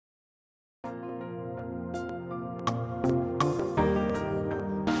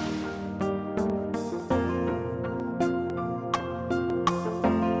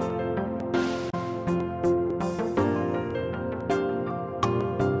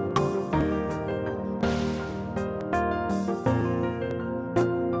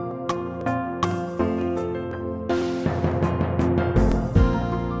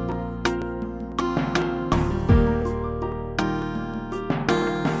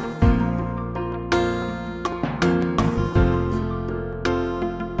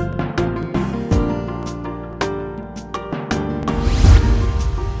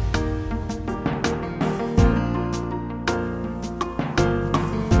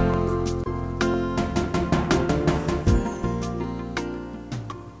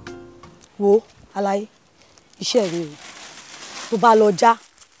wo aláyé iṣẹ́ rẹ o tó bá lọ já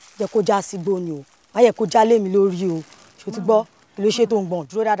jẹ́ kó já sí gbóni o má yẹ kó já lé mi lórí o ṣó ti gbọ́ ló ṣe tó ń gbọ̀n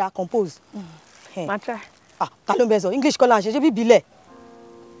dúró dáadáa compose. má try. ta ló ń bẹ sọ English kọ́ la ń ṣe ṣé bíbí lẹ̀.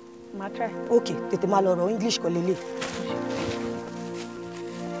 má try. ok tètè máa lọ rọ English kọ́ lélẹ̀.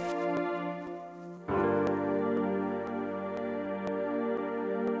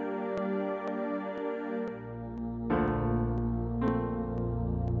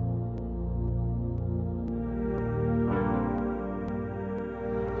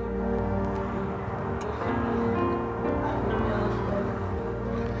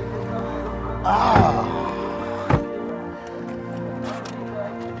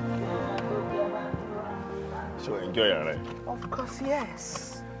 So enjoy it. Of course,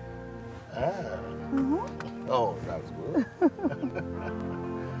 yes. Oh, that's good.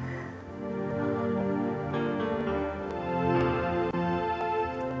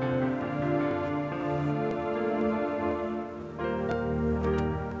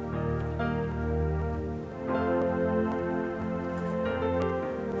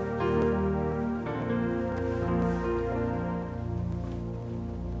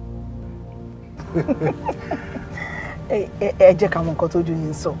 Ẹ jẹ́ ká mọ̀ nǹkan tójú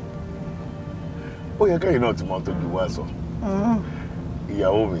yín sọ. Ó yẹ kẹ́yìn náà ti mọ̀ tójú wá sọ.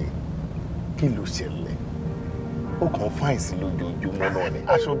 Ìyàwó mi, kí ló ṣẹlẹ̀? Ó kàn fáìn sí lójoojúmọ́ náà ni.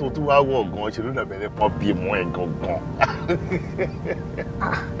 Aṣọ tó tún wá wọ̀ gan-an ṣe ló dàbẹ̀rẹ̀ pọ́n bí mọ́ ẹ̀ gangan.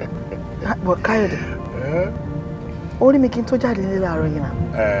 Bọ̀ Káyọ̀dé, ó rí mi kí n tó jáde nílé àárọ̀ yìí náà.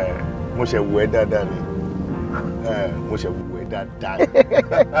 Mo ṣe wù ẹ́ dáadáa ni. Mo ṣe wù ẹ́ dáadáa ni.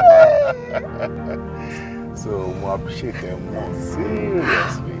 So, I appreciate them more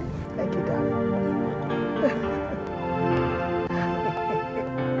seriously. Thank you, darling.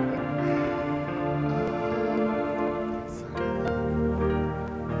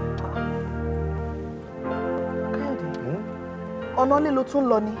 Káyọ̀dé, ọ̀nà lílo tún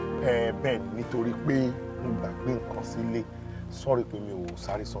lọ ni. Bẹ́ẹ̀ nítorí pé mo gbàgbé nǹkan sílé. Sorry pé mi ò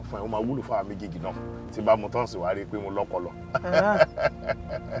sáré sọ fún ẹ, ó máa wúlò fún àwọn méjèèjì náà. Tí bá mo tán sí wá rí pé mo lọ́pọlọ.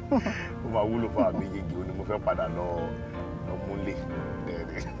 Ó máa wúlò fún àwọn méjèèjì, ó ní mo fẹ́ padà lọ múlé.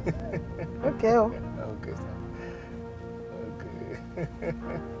 Okay o. Okay, sir. Okay.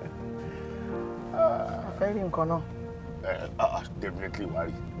 Fẹ́ rí nǹkan náà. Definitely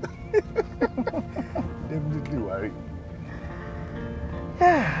worry. Definitely worry.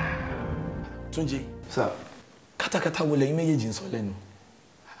 Túnjí. Sir. Kátàkátà wo lẹ́yìn méjèèjì ń sọ lẹ́nu?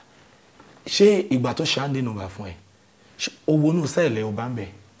 Ṣé ìgbà tó ṣáńdé nù bá fún ẹ? Owó nù sẹ́ẹ̀lẹ̀ ọba ń bẹ̀?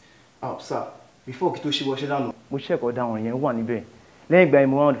 Sir, before kí tó ṣíwọ́ ṣe lánàá, mo ṣẹ̀kọ̀ dáwọn yẹn wà níbẹ̀. Lẹ́yìn ìgbà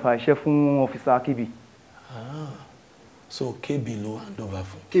ìmọ̀ wọn fà iṣẹ́ fún ọ́fíìsà KB. So KB ló hand over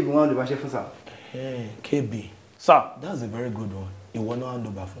fún? KB wọn hand over ṣe fún sir. KB. Sir. That's a very good one. Ìwọ náà hand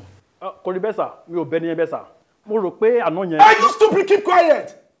over fún. Kò rí bẹ́ẹ̀ sà, mi ò bẹ́ ní ẹ bẹ́ẹ̀ sà. Mo rò pé àná yẹn. Are you stupid? Keep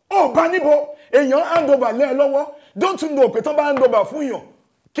quiet! Oh, bá níbo èèyàn hand over lé ẹ lọ́wọ́. Don't you know pé tán bá hand over fún yàn?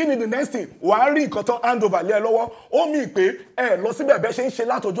 Kí ni the next thing? Wàá rí nǹkan tán hand over lé ẹ lọ́wọ́. Ó mì pé ẹ lọ síbẹ̀ bẹ́ẹ̀ ṣe ń ṣe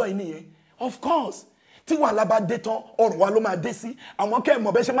látọjọ́ yìí nìyẹn. Of course. Tí wàhálà bá dé tán, ọ̀rọ̀ wa ló máa dé sí. Àwọn kẹ́ ẹ̀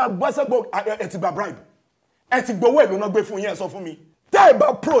mọ̀ bẹ́ẹ̀ ṣe máa gbọ́ sẹ́gbọ́ ẹ ti gba bribe. Ẹ ti gbowó èlò náà gbé fún yín ẹ sọ fún mi. Tẹ́ ẹ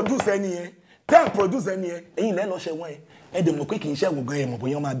bá produce ẹni yẹn, tẹ́ ẹ produce ẹni yẹn, ẹ̀yin lẹ́ lọ ṣẹ̀wọ̀n ẹ̀. Ẹ dẹ̀ mọ̀ pé kì í ṣẹ̀wọ̀n gan ẹ̀ mọ̀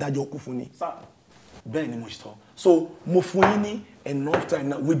bóyá máa dájọ́ kú fún ni. Bẹ́ẹ̀ ni mo sọ. So mo fún yín ní enough time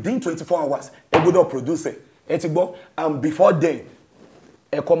now within 24 hours ẹ gbọ́dọ̀ produce ẹ ti gbọ́ and before then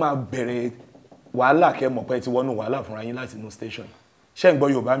ẹ kọ́ máa bẹ̀rẹ̀ wàhálà kẹ́ mọ̀ pé ẹ ti wọnú wàhálà fúnra yín láti inú station ṣé ń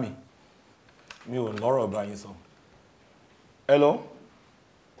gbọ́ Yorùbá mi ò lọ́rọ̀ bá yín sọ. Hello?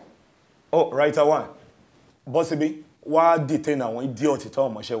 Oh, writer one bọ́sibí wá detain àwọn idiot tó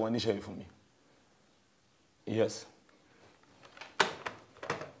ọmọọṣẹ́ wọn níṣẹ́ yìí fún mi. Yes.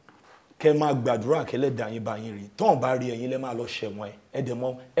 Kẹ́ máa gbàdúrà kẹ́lẹ́ dà yín bá yín rí tọ́n bá rí ẹ̀yin lẹ́ máa lọ ṣẹ̀wọ̀n ẹ̀ dẹ̀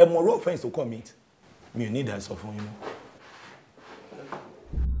mọ́ ẹ mọ raw offence to commit mi ò ní ìdá sọ fún yín mọ́.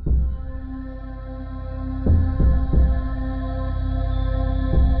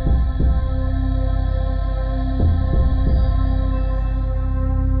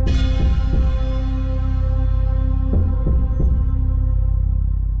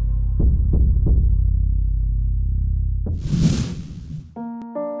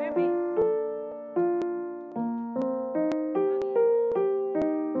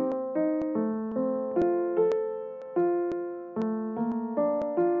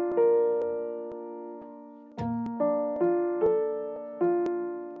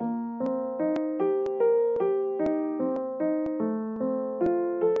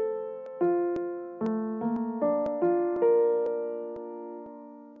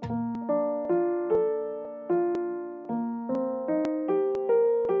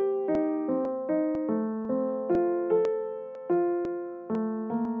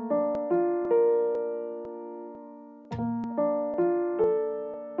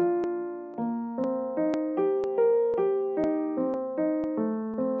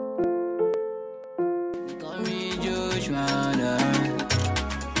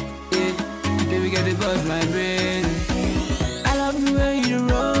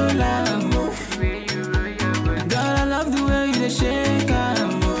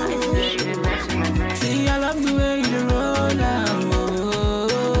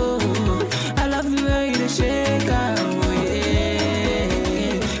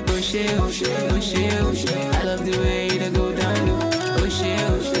 shit, oh shit, oh shit, oh shit. I love the way you go down low. Oh shit,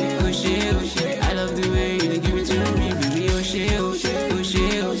 oh shit, oh shit, oh shit. I love the way you give it to me, baby. Oh shit, oh shit, oh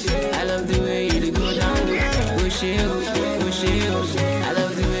shit, oh shit. I love the way you go down low. Oh shit, oh shit, oh shit, oh shit. I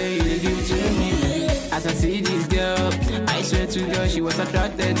love the way you give it to me, baby. As I see this girl, I swear to God she was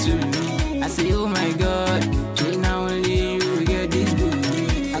attracted to me. I say, oh my God, she now only you will get this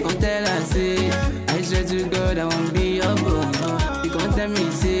booty. I can tell her, say, I swear to God I won't be your boy. You can't tell me,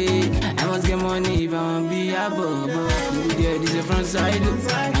 say, I must get money if I won't be your boy. You get this front side,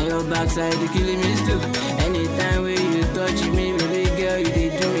 and your back side, you killing me slow. Anytime when you touch me, baby girl, you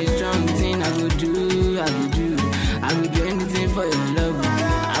did do me strong thing. I go do, I go do. I will do anything for your love.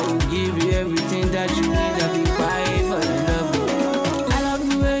 I will give you everything that you need. I will buy for your love. I love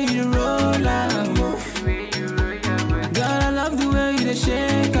the way you roll and move. God, I love the way you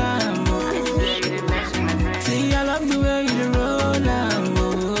shake and move. See, I love the way you roll and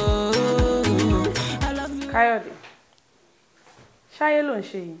move. I love the way. Kayode, ṣáyé ló ń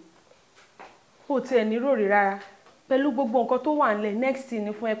ṣe yìí. Ó tiẹ̀ ní ròrí rárá. Pẹ̀lú gbogbo nǹkan tó wà nílẹ̀, next thing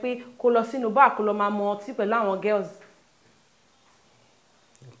ni fún ẹ pé kó lọ sínú bar kó lọ máa mu ọtí pẹ̀lú àwọn girls.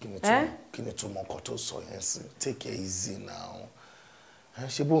 Kí ni túmọ̀ nǹkan tó sọ yẹn sí? Take it easy now.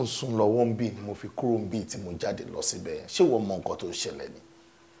 Ṣé bó ń sùn lọ́wọ́ ń bì ni mo fi kúrò ń bì tí mo jáde lọ síbẹ̀ yẹn? Ṣé wọ́n mọ nǹkan tó ṣẹlẹ̀ ni?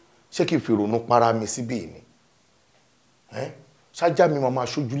 Ṣé kí n fi ronú para mi síbí ni? Ṣájá mi máa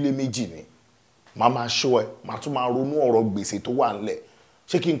ṣojúlé méjì ni? Màá máa ṣọ́ ẹ, màá tún máa ronú ọ̀rọ̀ gbèsè tó wà ńlẹ̀.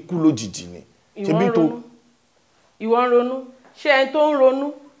 Ṣé kí n kú lójijì ni? Ìwọ ń ronú? Ṣé ẹni tó ń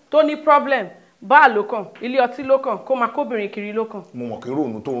ronú tó ní problem? Báà ló kàn, ilé ọtí ló kàn, kó máa kóbìnrin kiri ló kàn. Mo mọ̀ kí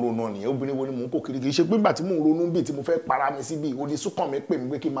ronú tó ń ronú nìyẹn, obìnrin wo ni mò ń kó kiri kì í ṣe pé nígbà tí mò ń ronú bíi tí mo fẹ́ para mi síbi òde súnkàn mi pè mí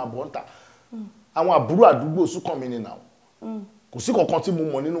pé kí n máa bọ̀ ń tà. Àwọn àbúrò àdúgbò súnkàn mi ni nà. Kò sí kankan tí mo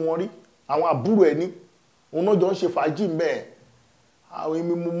mọ̀ nínú wọn rí. Àwọn àbúrò ẹni, òun náà jọ ń ṣe fàájì mẹ́ẹ̀.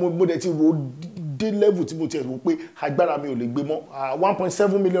 Mo dẹ̀ ti ro dé level tí mo ti rò pé agbára mi ò lè gbé mọ́.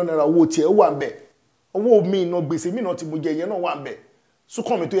 1.7 million naira owó tiẹ̀ wà ń bẹ̀. Owó mi iná gbèsè mi náà tí mo jẹ ìyẹn náà wà ń bẹ̀.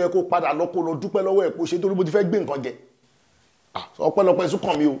 Súnkàn mi tó yẹ kó padà lọ kó lọ dúpẹ́ lọ́wọ́ ẹ̀ kó ṣe torí bó ti fẹ́ gbé nǹkan jẹ. Ọpẹ́lọpẹ́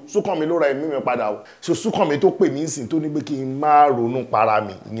súnkàn mi o, súnkàn mi ló ra ẹ̀mí mi padà o. So súnkàn mi tó pè mí nsìn tó ní pé kí n má ronú para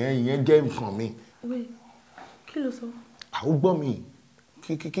mi, ìyẹn jẹ́ nǹkan mi. Kí ló sọ? Ó gbọ́ mi,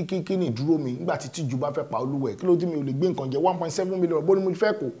 kí ni ìdúró mi nígbà tí tíjú bá fẹ́ pa olúwẹ̀ kí ló dé mi ò lè gbé nǹkan jẹ 1.7 million bó ni mo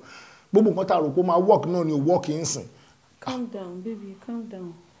fẹ́ kó gbogbo nǹkan tá a rò pé ó máa work náà ni ò work ń sìn. Calm down baby, calm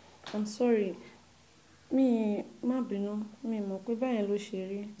down. I'm sorry. Mi má bínú, mi mọ̀ pé báyẹn ló ṣe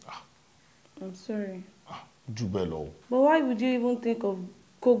rí. I'm sorry. Jù bẹ́ẹ̀ lọ. But why would you even think of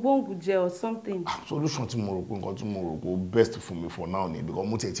kogbóǹgùjẹ or something? Solution tí mo rò pé nǹkan tí mo rò pé best fún mi for now ni because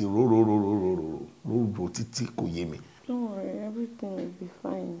mo tẹ̀ ti ro títí kò yé mi. Don't worry, everything will be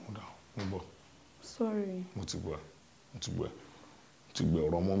fine. Sorry. Mo ti gbọ́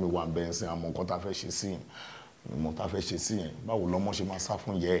ọ̀rọ̀ ọmọ mi wà bẹ́ẹ̀ sí àmọ́ nǹkan tá a fẹ́ ṣe sí yẹn. Mo ta fẹ́ ṣe sí yẹn. Báwo lọ́mọ ṣe máa sá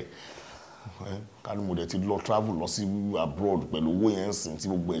fún yẹ ẹ̀? Kálí mo dẹ̀ ti lọ travel lọ sí abroad pẹ̀lú owó yẹn sìn tí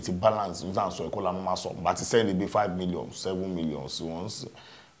gbogbo ẹ̀ ti balance ní tàn sọ ẹ̀kọ́ la máa sọ bá ti send bí 5 million 7 million sí wọn sí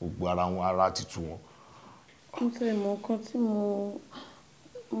gbogbo ara ti tu wọn. Mo tẹ́ mọ̀ nǹkan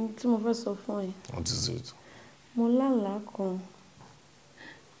tí mo fẹ́ sọ fún ẹ. What is it? Mo lálàá kan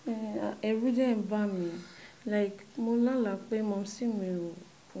ẹ̀rù dẹ̀ ń bà mí like mo lálàá pé mọ̀mísí mi ò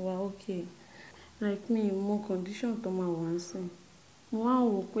wà okay like mi mọ condition tó máa wà ń sìn mo wá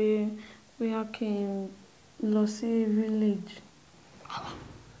wò pé bóyá kí n lọ sí village.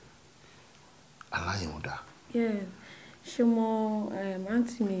 Aláyẹ̀wò dá. Ṣé mo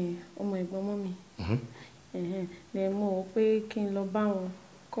àǹtí mi ọmọ ẹ̀gbọ́n mọ́ mi lè mọ̀ wò pé kí n lọ bá wọn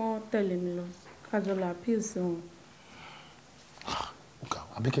kọ́ tẹ̀lé mi lọ kájọ lọ appeal sí wọn.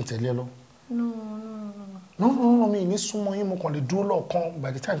 Àbí kí n tẹ̀lé ẹ lọ? No, mi ní súnmọ́ yín mo kàn lè dúró lọ́ọ̀kan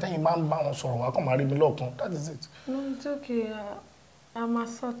by the time tẹ́yìn bá ń bá wọn sọ̀rọ̀ wá kàn máa rí mi lọ́ọ̀kan that is it. No, it's okay. I'm a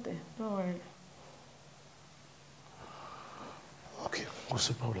sorted. Don't worry. Okay, what's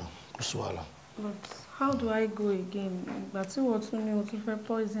the problem? What's the problem? But how do I go again? Ìgbà tí wọ́n tún ní o tún fẹ́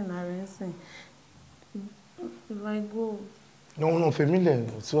poison ara ẹ̀ sìn. If I go. No, familiar.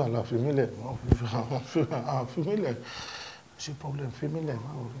 What's the problem? Familiar. Familiar. Ṣé problem familiar.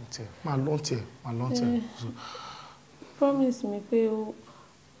 Máa lọ tiẹ̀. Promise me pé o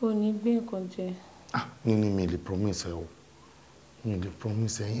ní gbé nǹkan jẹ. Ní mi lè promise ẹ o. Mi lè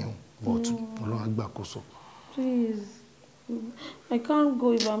promise ẹ yẹn o. But Ọlọ́run á gbàkóso. Please. I can't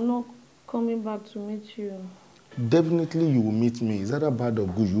go if I'm not coming back to meet you. Definitely you will meet me. Is that a bad or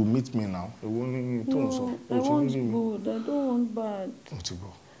good? You will meet me now. No, I want good. I don't want bad.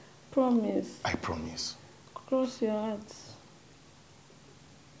 Promise. I promise. Cross your hearts.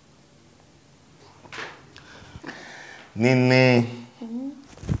 Nini.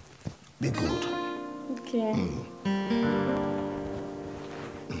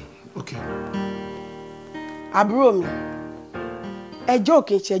 àbúrò mi ẹjọ́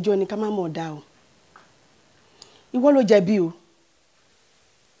òkè ìṣẹ́jọ́ ni ká má mọ̀ dá o ìwọ ló jẹ̀bi o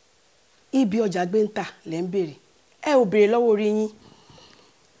ibi ọjà gbé ń tà lẹ́ ń béèrè ẹ ò béèrè lọ́wọ́ orí yín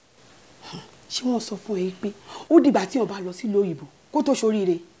ṣé wọ́n sọ fún ẹ pé ó dìgbà tí wọ́n bá lọ sílùú òyìnbó kó tó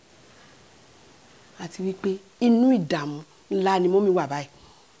ṣoríire àti wípé inú ìdààmú ńlá ni mọ́mí wà báyìí.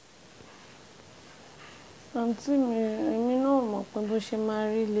 àǹtí mi èmi náà mọ̀ pé bó ṣe máa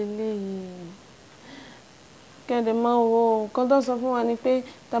rí leléyìí kẹ́dẹ̀ máa wo nǹkan tó sọ fún wa ni pé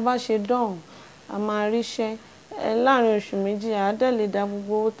tá a bá ṣe dán a máa ríṣẹ́ láàrin oṣù méjì àádẹ́ lè dá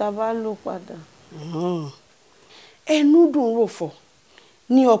gbogbo owó tá a bá lò padà. ẹnu dùn rò fọ̀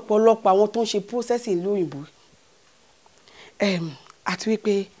ní ọ̀pọ̀lọpọ̀ àwọn tó ń ṣe processing lóyìnbó àti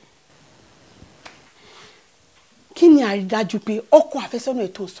wípé kí ni àrídájú pé ọkọ àfẹ́sọ́nà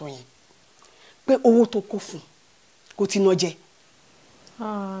ètò sọ yẹn pé owó tó kó fún kò ti ná jẹ.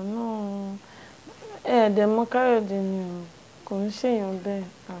 ẹ̀ẹ́dẹ̀ mọ́ Káyọ̀dé ni o kò ń ṣèyàn bẹ́ẹ̀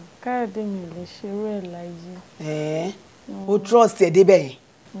Káyọ̀dé mi lè ṣerú ẹ̀ láyé. o trust ẹ̀ débẹ̀ yẹn.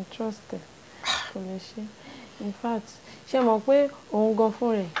 mo trust ẹ̀ kò lè ṣe in fact ṣe mọ̀ pé òun gan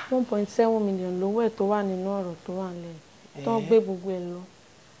fún rẹ̀ 1.7 million lówó ẹ̀ tó wà nínú ọ̀rọ̀ tó wà nílẹ̀ tó ń gbé gbogbo ẹ̀ lọ.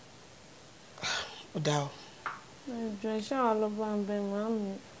 ó dáa o. ẹjọ́ iṣẹ́ wa ló bá ń bẹ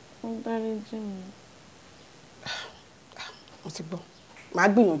màámi ó dáríjì mi. mo ti gbọ́ màá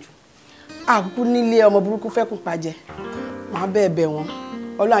gbìyànjú àkúkú nílé ọmọ burúkú fẹ́kùn pàjẹ́ màá bẹ́ẹ̀ bẹ̀ wọ́n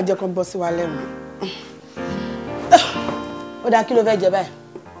Ọlọ́run á jẹ́ kó bọ́ sí wa lẹ́nu. ó dáa kí ló fẹ́ jẹ báyìí.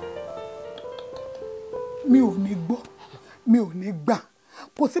 mi ò ní gbọ́ mi ò ní gbà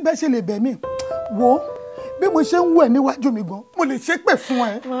kò sí bẹ́ẹ̀ ṣe lè bẹ̀ mí wo bí mo ṣe ń wẹ̀ níwájú mi gan mo lè ṣépè fún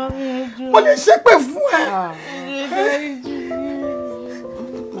ẹ mo lè ṣépè fún ẹ.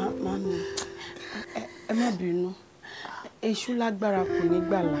 Màmí ẹ má bínú èṣù lágbára kò ní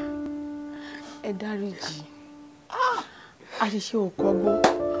gbàlà ẹ dáríjì àṣìṣe ò kọ́gbọ́n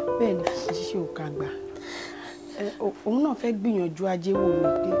bẹ́ẹ̀ ni àṣìṣe ò kàgbà òun náà fẹ́ gbìyànjú ajé wò mí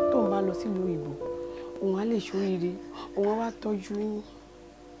pé tóun bá lọ sílùú òyìnbó òun á lè ṣoríire òun á wá tọ́jú yín.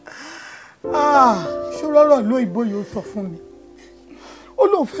 ṣòrọ̀rọ̀ lóyìnbó yóò sọ fún mi ó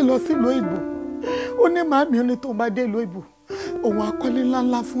lóun fẹ́ lọ sí lóyìnbó ó ní màámi ó ní tóun bá dé lóyìnbó òun á kọ́lé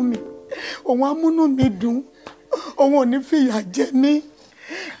ńláńlá fún mi òun á múnú mi dùn òun ò ní fìyà jẹ mí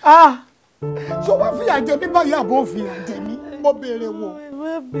ṣó wá fìyà jẹ mí báyìí àbò fìyà jẹ mí mo béèrè wò.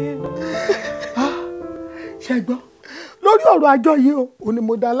 ṣe gbọ́ lórí ọ̀rọ̀ àjọ yìí o ò ní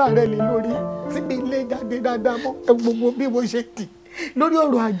mo dá láàárẹ̀ lé lórí tí mi lè jáde dáadáa mọ́ ẹ gbogbo bí mo ṣe tì lórí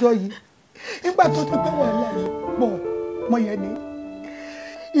ọ̀rọ̀ àjọ yìí nígbà tó ti gbé wàhálà yìí pọ̀ mọ́ yẹn ni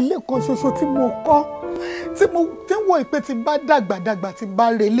ilé kan ṣoṣo tí mo kọ́ tí ń wo ìpè tí bá dàgbàdàgbà tí bá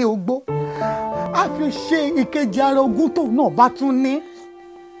relé ogbó a fi ṣe ìkejì ara ogún tó náà bá tún ní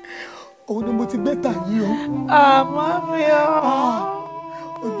òun ni mo ti gbé tà yìí o. àmọ́ mi ò.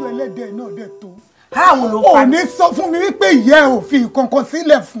 ojú ẹlẹ́dẹ̀ náà dẹ̀ tó. àwọn ló pa ò ní sọ fún mi wípé ìyá ẹ ò fi kankan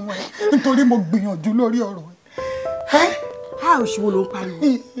sílẹ̀ fún ẹ nítorí mo gbìyànjú lórí ọ̀rọ̀ ẹ. a ò ṣòwò ló ń pariwo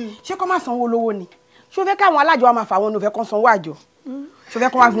ṣé kó má sanwó lówó ni ṣó fẹ́ káwọn alájọ wa máa fà wọn ní òfẹ́ kan sanwó àjọ ṣó fẹ́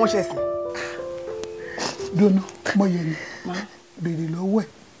kó wá fi wọ́n ṣẹ̀sìn. dóná mo yẹ ni béèrè lọ́wọ́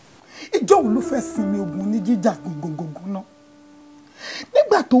ẹ̀ ìjọ òun ló fẹ́ sinmi ogun ní jíjà gbogbogbò náà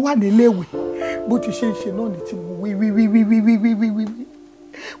nígbà tó wà níléèwé bó ti ṣe ń ṣe náà ní tí mo wí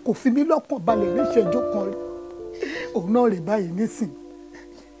kò fi mí lọ́kàn balẹ̀ níṣẹ́jú kan rí òun náà rè báyìí nísìn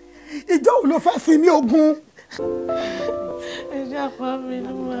ìjọ òun ló fẹ́ sinmi ogun. ẹjọ́ àpá mi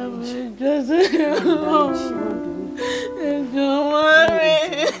ló máa ń ẹjọ́ sí ẹjọ́ máa rí.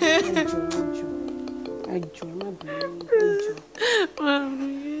 ẹjọ́ má bínú ẹjọ́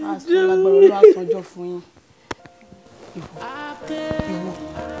àṣọ lágbára ló àṣọjọ́ fún yín.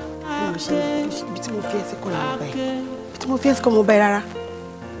 Ibi tí mo fi ẹsẹ̀ kọ́ la mo bá yìí ibi tí mo fi ẹsẹ̀ kọ́ mo bá yìí rárá.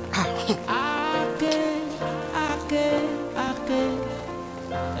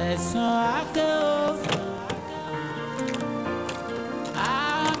 ẹ̀sán ake o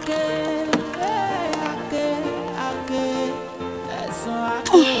ake ẹ̀sán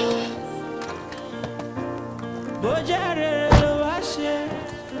ake o bó jẹ́ rere ló bá ṣe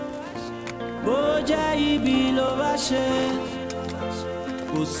bó jẹ́ ibi ló bá ṣe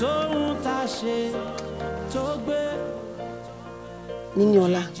kò sóhun tá a ṣe tó gbé.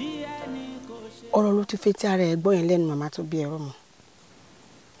 Niniola ọ̀rọ̀ ló ti fẹ́ tí ara ẹ̀ gbọ́ yẹn lẹ́nu màmá tó bí ẹ̀rọ mọ́.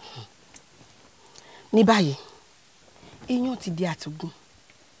 Ní báyìí iyán ti di àtúgùn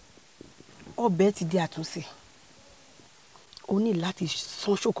ọbẹ̀ ti di àtúnṣe o ní láti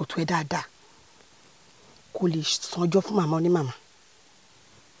san ṣòkòtò ẹ dáadáa kó lè sanjọ́ fún màmá onímàmá.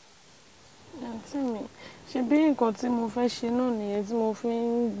 àǹtí mi ṣe bí nǹkan tí mo fẹ́ ṣe náà nìyẹn tí mo fi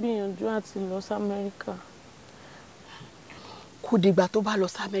ń gbìyànjú àti lọ sí Amẹ́ríkà. kò dìgbà tó bá lọ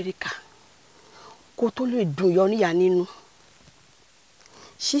sí Amẹ́ríkà kó tó lè dùn yọ níyà nínú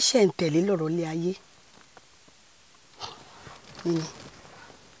ṣíṣẹ̀ ń tẹ̀lé lọ́rọ̀ lé ayé nínú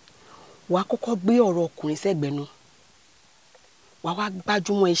wàá kọ́kọ́ gbé ọ̀rọ̀ ọkùnrin sẹ́gbẹ̀ẹ́ nu wàá wá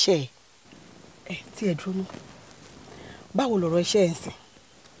gbájúmọ́ iṣẹ́ ẹ̀ tí ẹ dúró nù báwo lọ̀rọ̀ iṣẹ́ ẹ̀ ń sìn.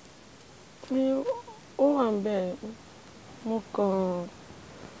 ó wà ń bẹ̀ mo kàn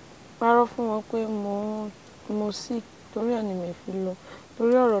parọ́ fún wọn pé mo sick torí ẹ̀ ni mi fi lọ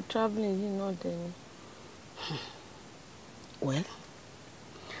torí ọ̀rọ̀ travelling yìí náà dẹ̀ ni. well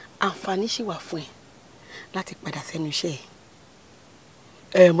àǹfààní ṣì wà fún ẹ láti padà sẹ́nu iṣẹ́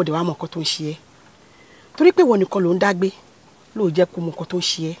ẹ mo dẹ̀ wá mọ nǹkan tó ń ṣe ẹ́ torí pé ìwọ nìkan ló ń dágbé ló jẹ́ kó mọ nǹkan tó ń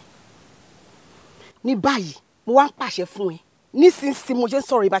ṣe ẹ́ ní báyìí mo wá ń pàṣẹ fún ẹ nísinsìnyí mo ṣe ń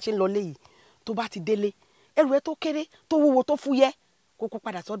sọ̀rọ̀ ìbá ṣe ń lọ léyìí tó bá ti délé ẹrù ẹ tó kéré tó wúwo tó fúyẹ́ kó kó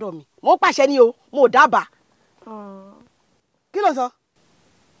padà sọ́dọ̀ mi mo pàṣẹ ni o mo dábàá kí ló sọ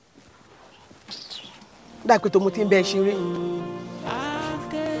dáa pé tó mo ti ń bẹ ṣeré.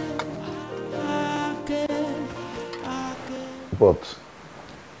 But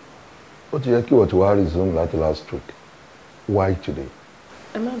ó ti yẹ kí wọ́n ti wá resume láti last week. Why today?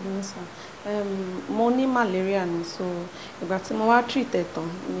 ẹ má bínú sá mo ní malaria ni so ìgbà tí mo wá treat ẹ̀ tán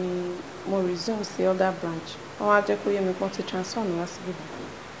ni mo resume sí other branch wọ́n wá jẹ́ kó yé mi pọ́n ti transfer mi wá sí bíbá.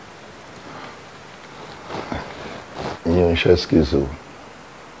 ìyẹn ń ṣe skills o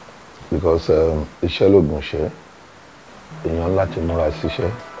because iṣẹ́ lóògùn ṣẹ́ èèyàn láti múra síṣẹ́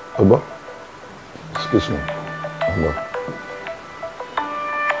ó gbọ́ excuse me ó gbọ́.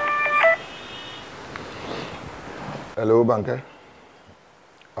 Hello, Banke.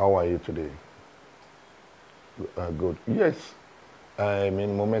 How are you today? Good. Yes. I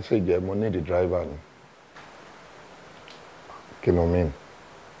mean, mo message mo need the driver ni. Kí ló mean?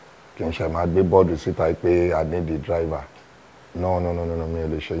 Kí n ṣe máa gbé bọ́ọ̀dù síta pé I need the driver. No, mi ò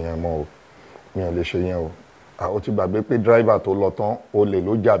lè ṣe yẹn mọ́ o. Mi ò lè ṣe yẹn o. Ó ti gbàgbé pé driver tó lọ tán, olè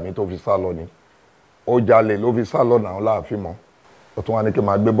ló jà mí tó fi sá lọ ni. Ó jalè ló fi sá lọ náà láàfin mọ́. Ó tún wá ní kí n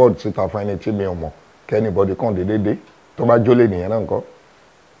máa gbé bọ́ọ̀dù síta fún ẹni tí mi ò mọ̀. Anybody kàn dédé tó bá jólè nìyẹn náà ńkọ́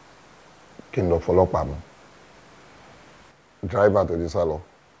kí n lọ fọlọ́pàá mú driver tó ti sá lọ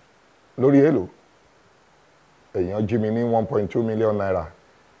lórí èlò èèyàn jí mi ní 1.2 million naira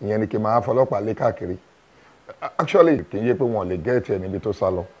ìyẹn ni kí n máa fọlọ́pàá lé káàkiri actually kì í yé pé wọn lè gẹ́ẹ̀tì ẹ̀ níbi tó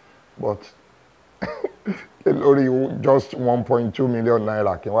sá lọ but lórí just 1.2 million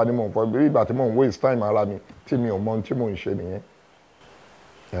naira kí n wá ní mò ń fọ bí ìgbà tí mò ń waste time ara mi tí mi ò mọ ohun tí mò ń ṣe nìyẹn.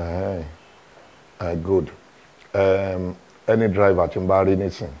 Good. Any driver tí n bá rí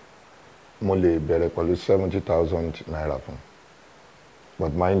nísìn mo lè bẹ̀rẹ̀ pẹ̀lú 70,000 naira fún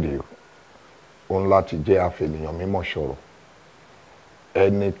but mind you ó ń láti jẹ́ àfẹnìyàn mímọ̀ ṣọ̀rọ̀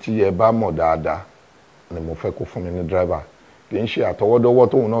ẹni tí ẹ bá mọ̀ dáadáa ni mo fẹ́ kó fún mi ní driver kì í ṣe àtọwọ́dọ́wọ́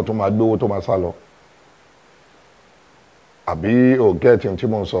tóun náà tó máa gbówó tó máa sá lọ àbí ò gẹ́ẹ̀tì tí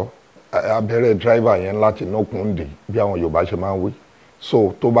mo ń sọ abẹ́rẹ́ driver yẹn láti nókun dè bí àwọn Yorùbá ṣe máa ń wí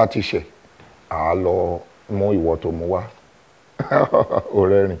so tó bá ti ṣẹ̀ à lọ mú ìwọ tó mú wá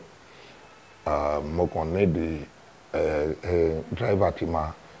ọ̀rẹ́ rìn mo kàn nídi driver tí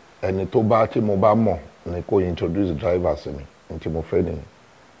máa ẹni tó bá tí mo bá mọ̀ ni kó introduce driver sí mi ní tí mo fẹ́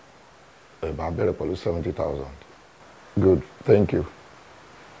nìyẹn bá bẹ̀rẹ̀ pẹ̀lú 70,000 good thank you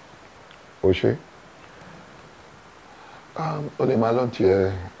o ṣe o lè máa lọ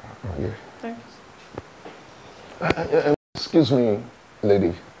tiẹ̀ excuse me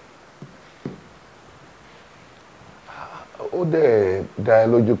lady. Ó dẹ̀ dá ẹ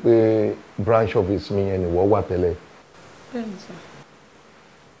lójú pé branch office mi yẹn ni wọ́n wà tẹ́lẹ̀. Bẹ́ẹ̀ni sà.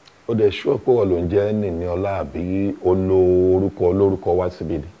 Ó dẹ̀ ṣú ọ̀pọ̀ wọ̀ ló ń jẹ́ Niniola àbí olórúkọ olórúkọ wá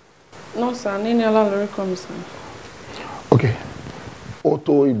síbi ni. No sà, Niniola lórúkọ mi sà. Ok. Ó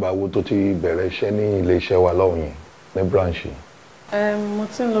tó ìgbà wo tó ti bẹ̀rẹ̀ iṣẹ́ ní ilé iṣẹ́ wa lọ́hùn yẹn ní branch yìí? Mo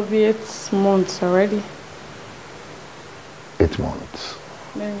ti ń lọ bí 8 months already. 8 months.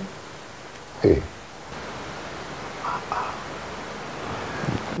 Bẹ́ẹ̀ni. Hey.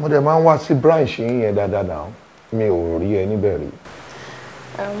 Mo dẹ̀ máa ń wá sí branch yẹn dáadáa náà mi ò rí ẹ níbẹ̀ rí.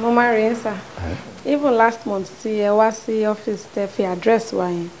 Mo máa rí ẹ sà. Even last month tí ẹ wá sí ọ́fíìsì tẹ fi address wa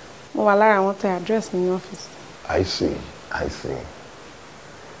yẹn mo wà lára àwọn tẹ address ní ọ́fíìsì. I see.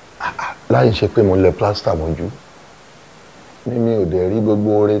 Láì ṣe pé mo lẹ plaster mọ́jú mi ò dẹ̀ rí gbogbo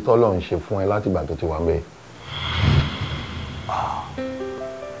oore tọ́lọ̀ ń ṣe fún ẹ láti ìgbà tó ti wà mẹ́.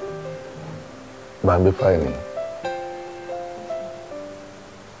 Gbàgbé fáìlì.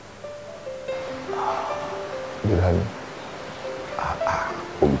 Gidani.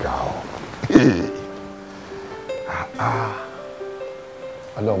 Ọ̀gá o.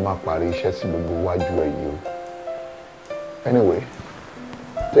 Ọlọ́run máa parí iṣẹ́ sí gbogbo wájú ẹ̀ yìí o. Anyway,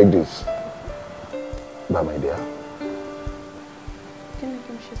 take this. Bye, my dear.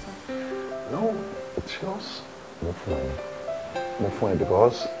 No, it's yours. Move on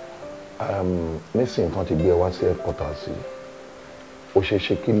because missing can't be a one say potency. O ṣe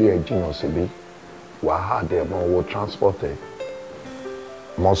ṣe kí ilé ẹ jìnnà síbí. Wàá dẹ̀ mọ́ owó transport ẹ̀.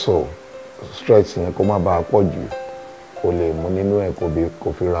 Muscle stress yẹn kó má bàa pọ̀ jù. Kó lè mú nínú ẹ̀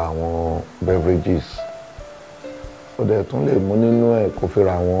kó fi ra àwọn beverages. Ó dẹ̀ tún lè mú nínú ẹ̀ kó fi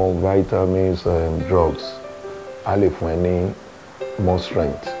ra àwọn vitamins drugs. A lè fún ẹ ní more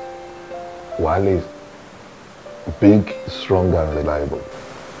strength. Wàá lè big, strong and reliable.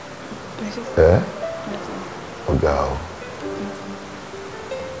 Eh? Ọ̀gá o.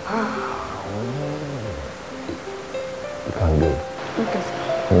 You can go. Okay, sir.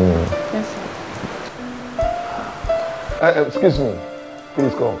 Yes, sir. Excuse me.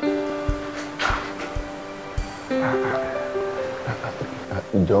 Please come.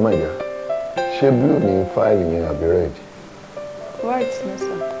 Ìjọ my dear. Ṣé blue ni file yẹn àbí red? White, no,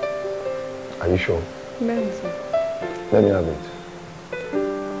 sir. Are you sure? Yes, sir. Let me have it.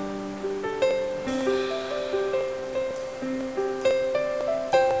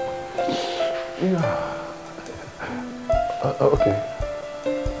 Yeah. Okay.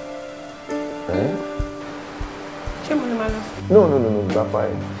 Eh? No, that's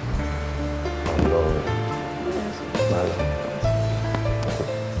fine. No.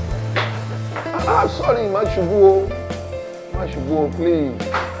 Sorry, má ṣubú o, please.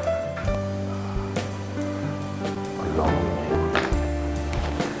 Ọlọ́run.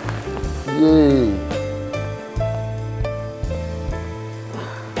 Yay.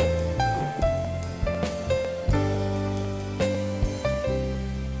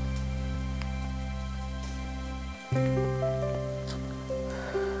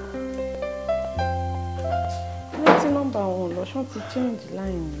 Ṣọ́n ti change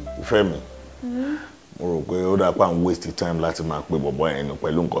line. Ìfẹ́ mi, mo rò pé ó dáa pé à ń waste time láti máa pe bọ̀bọ̀ ẹni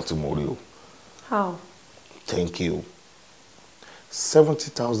pẹ̀lú nǹkan tí mo rí o. How? Thank you.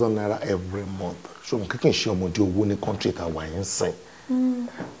 70,000 naira every month. Ṣùgbọ́n kí n ṣe ọmọdé owó ní country tá a wà yẹn sìn.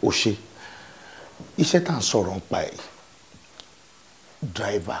 Ó ṣe iṣẹ́ tá à ń sọ̀rọ̀ ń pa ẹ̀.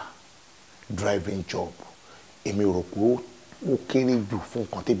 Driving job. Èmi rò pé ó kéré jù fún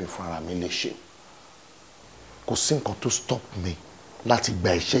nǹkan tèmi fúnra mi lè ṣe. Kò sí nǹkan tó stop me láti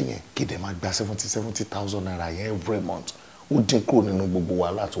gba iṣẹ́ yẹn kí dẹ̀ máa gba 70,000 naira yẹn every month. Ó dín kúrò nínú gbogbo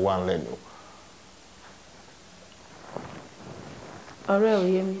wàhálà tó wà lẹ́nu. Ọ̀rẹ́ ò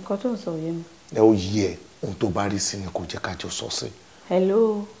yé mi, nǹkan tó ń sọ ò yé mi. Ẹ ó yẹ ohun tó bá rí sí ni kò jẹ́ ká jọ sọ sí.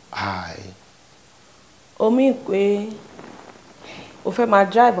 Hello. Hi. Omi pé o fẹ́ máa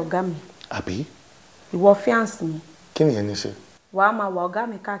drive ọ̀gá mi. Àbí? Ìwọ fiance mi. Kí ni yẹn ní ṣe? Wàá máa wà ọ̀gá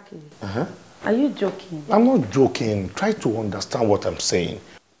mi káàkiri. Are you joking? I'm not joking. Try to understand what I'm saying.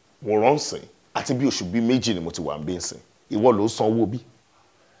 Mo ránṣẹ́ àti bí oṣù bíi méjì ni mo ti wà ń bí nsìn. Ìwọ ló san owó bí.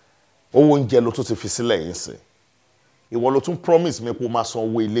 Owó oúnjẹ ló tún ti fi sílẹ̀ yín sìn. Ìwọ ló tún promise mi pé o máa san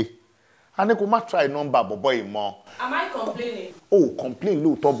owó ilé. A ní kó má try number bọ̀bọ̀ yìí mọ́. Am I complaining? Oh, complain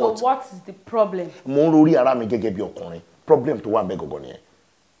lóòótọ́ but. So what is the problem? Mo ń rorí ara mi gẹ́gẹ́ bí ọkùnrin. Problem tó wà ń bẹ gọ̀gọ̀ nìyẹn.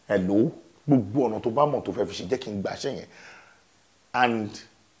 Hello, gbogbo ọ̀nà tó bá mọ̀ tó fẹ́ fi ṣe jẹ́ kí n gbà ṣẹ́ yẹn. And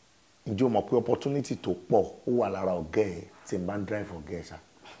ǹjẹ́ o mọ̀ pé opportunity tó pọ̀ ó wà lára ọ̀gá ẹ̀ tí n bá ń drive ọ̀gá ẹ̀ ṣá.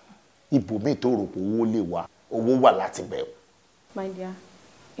 Ibòmíì tó rò pé owó lè wà, owó wà láti bẹ̀. My dear,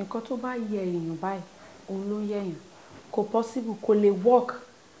 nǹkan tó bá yẹ èèyàn báyìí, òun ló yẹ èèyàn. Kò possible, kò lè work.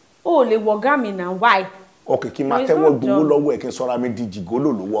 Ó lè wọ̀gá mi náà, why? Okay, kí n máa tẹ́wọ́ gbowó lọ́wọ́ ẹ̀ kí n sọ́ra mi di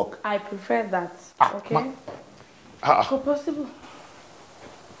jìgólò ló work. I prefer that. Okay? Kò possible.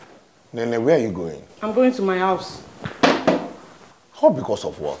 Nene, where are you going? I'm going to my house. How because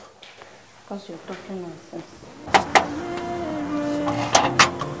of what? Because you're talking nonsense.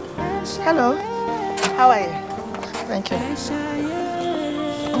 Hello. How are you? Thank you.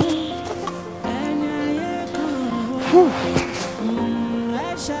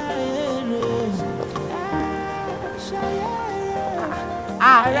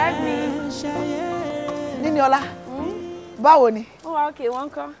 Ọ̀rẹ́ mi. Niniola. Báwo ni? Ó wà okay, wọ́n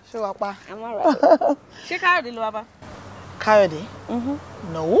kọ́. Ṣé wà pa? I'm all right. Ṣé Kayode ló wá bá? Kayode?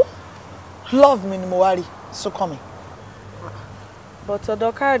 No. Love me ni mo wá rí. Súnkànmí. But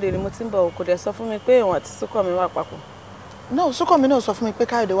ọ̀dọ̀ Kayode ni mo ti ń bọ̀, kò dẹ̀ sọ fún mi pé òun àti Súnkànmí wà papọ̀. No, Súnkànmí náà sọ fún mi pé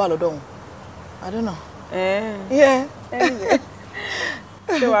Kayode wà lọ́dọ̀ òun. I don't know. Yeah. Anyway.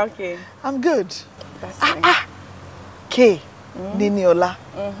 Ṣé wà okay? I'm good. That's nice. K. Niniola.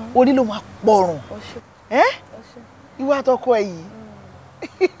 Orí ló máa pọ̀rùn. Ìwà àtọkọ ẹ̀ yìí.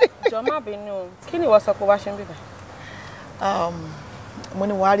 Jọ̀ọ́ má bínú. Kí ni ìwọ sọ pé wá ṣe ń bíbá? Mo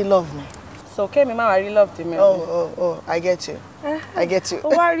ní wàá rí love mi. So Kemi ma worry love to me. Oh, I get you. I get you. Ó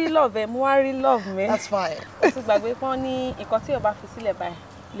wá rí love ẹ, mo wá rí love mi. That's fine. Ó ti gbàgbé pọ́n ní nǹkan tí ó bá fi sílẹ̀ báyìí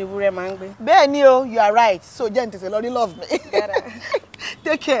lewúrẹ́ máa ń gbé. Bẹ́ẹ̀ ni o, you are right. So jẹ́ n tètè lọ rí love me.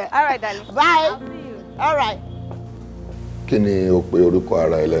 Take care. All right, darling. Bye. I'll see you. All right. Kí ni o pe orúkọ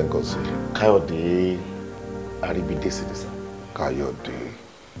ara ẹ lẹ́ǹkan sí? Kayode Aribidesi ni sir. Kayode.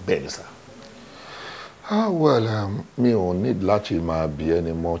 Bẹ́ẹ̀ ni sir. Well, mi ò need láti máa bi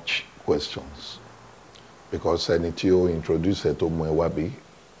any much questions because ẹni tí ó introduce ẹ tó mú ẹ wá bí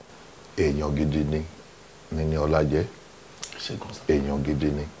èèyàn gidi ni Niniola jẹ́. Èèyàn gidi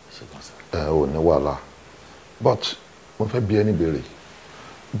ni. Ò ní wàhálà. But mo fẹ́ bi ẹni béèrè.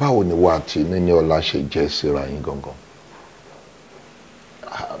 Báwo ni wà tí Niniola ṣe jẹ́ síra yín gangan?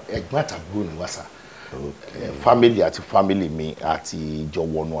 Ẹ̀gbọ́n àtàbúrò ni wá sà. Family àti family mi àti jọ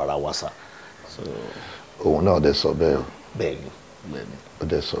wọnú ara wa sà. So òun náà dẹ̀ sọ bẹ́ẹ̀ o. Bẹ́ẹ̀ni. Ó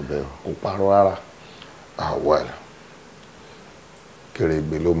dẹ̀ sọ bẹ́ẹ̀ o. Kò parọ́ rárá. Well,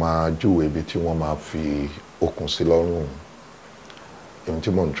 Kèrègbè ló máa júwe ibi tí wọ́n máa fi okùn sí lọ́rùn. Ohun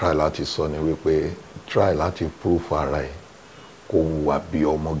tí mò ń try láti sọ ni wípé try láti proof ara ẹ̀ kó hùwà bí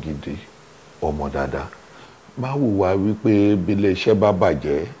ọmọ gidi, ọmọ dáadáa. Má hùwà wípé bí iléeṣẹ́ bá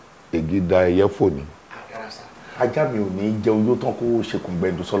bàjẹ́ ègídá ẹyẹ fò ní. Ajá mi ò ní jẹ́ oyó tán kó ṣekùn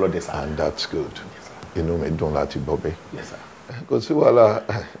gbẹ̀dù sọ́lọ́dẹ sà. And that's good. Inú mi dùn láti gbọ́ bẹ́ẹ̀. Yes sir. Kò sí wàhálà,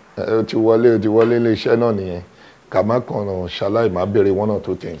 ó ti wọlé iléeṣẹ́ náà nìyẹn. Ká má kàn án ṣaláì má béèrè one or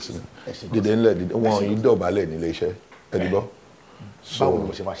two things. Dìde ńlẹ̀ dìde wọn yìí dọ̀bálẹ̀ ní iléeṣẹ́. Ẹ dìgbọ́. Báwo ni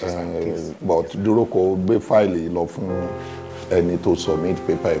mo ṣe máa ṣe sá? But dúró kó gbé fáìlì lọ fún ẹni tó submit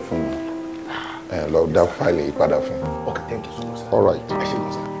paper ẹ̀ fún mi. Lọ dá fáìlì yìí padà fún. Okay, thank you so much sir. All right. Ẹ ṣé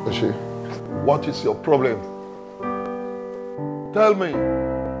lọ sà. Ẹ ṣé. What is your problem? Tell me.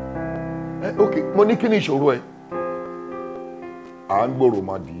 Okay, mo ní kí ni ìṣòro ẹ? À ń gbòòrò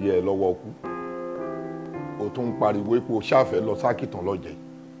máa dìyẹ ẹ lọ́wọ́ kú. O tún ń pariwo ipò ṣáfẹ́ lọ sákìtàn lọ́jẹ̀.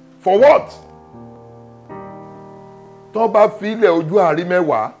 For what? Tó bá fi ilẹ̀ ojú àárín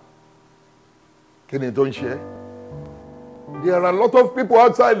mẹ́wàá, kí ni tó ń ṣe? There are a lot of people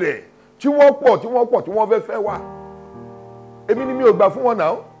outside there tí wọ́n pọ̀ tí wọ́n fẹ́ wà. Èmi ni mi ò gbà fún wọn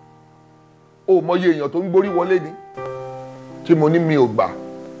náà. O mọye èèyàn tó ń gborí wọlé ni. Tí mo ní mi ò gbà.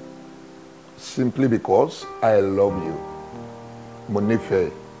 Simply because I love you. Mo nífẹ̀ẹ́.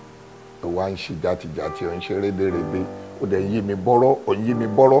 Wá ń ṣe játijàti, ò ń ṣe rédèrèdè. Ó dẹ̀ ń yí mi bọ́rọ́, ò ń yí mi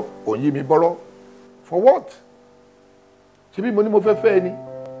bọ́rọ́, ò ń yí mi bọ́rọ́. For what? Ṣebí mo ní mo fẹ́ fẹ́ ẹ ni.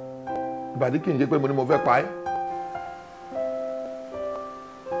 Ìbàdí kì í ṣe pé mo ní mo fẹ́ pa ẹ́.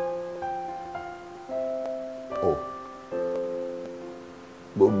 Oh.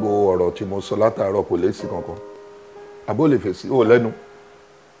 Gbogbo ọ̀rọ̀ tí mo sọ látàárọ̀ kò lésì kankan. Àbó lè fèsì, ó lẹ́nu.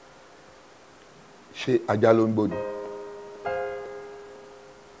 Ṣé ajá ló ń gbóni?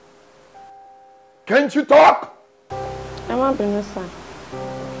 Can't you talk? Ẹ má bínú sà.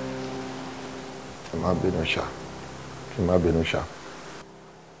 Ẹ má bínú ṣá. Kí má bínú ṣá.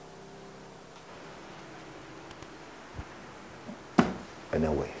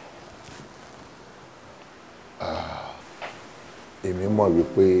 Anyway. Èmi mọ̀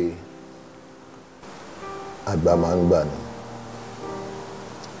wípé àgbà máa ń gbà ni.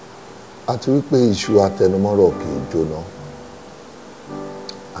 Àti wípé iṣu atẹnumọ́rọ̀ kì í jóná.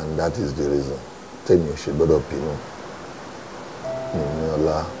 And that is the reason tèmi ò ṣe gbọ́dọ̀ bínú.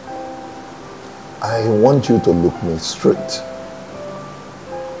 Niniola, I want you to look me straight.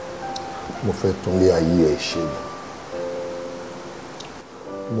 Mo fẹ́ tún lé ayé ẹ ṣe ni.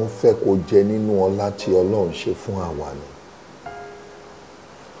 Mo fẹ́ kó jẹ nínú ọlá tí Ọlọ́run ṣe fún àwa ni.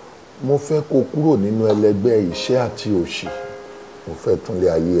 Mo fẹ́ kó kúrò nínú ẹlẹgbẹ́ iṣẹ́ àti òṣì. Mo fẹ́ tún lé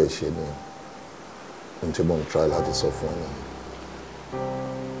ayé ẹ ṣe ni. N tí mo ń try láti sọ fún ẹ ni.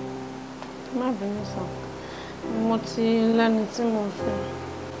 Má bínú sà. Mo ti lẹ́ni tí mo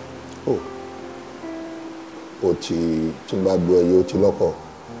fẹ́. O ti n bá gbọ́ ẹyẹ o ti lọ́kọ.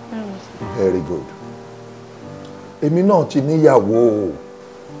 Very good. Èmi náà ti níyàwó.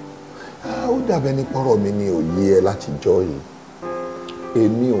 Ó dàbẹ̀ ní pọ́nrọ̀ mi ni òye ẹ láti jọ yìí.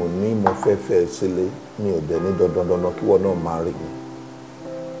 Èmi ò ní mo fẹ́ fẹ́ sílé, mi ò dẹ̀ ní dandan kí wọ́n náà máa rí mi.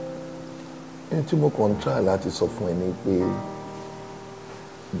 Ní tí mo kàn ń try láti sọ fún ẹ ní pé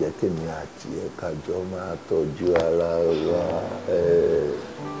jẹ́ kí mi àti ẹ kájọ máa tọ́jú ara wa.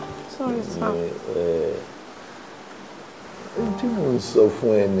 Sorry sir. Tí mo ń sọ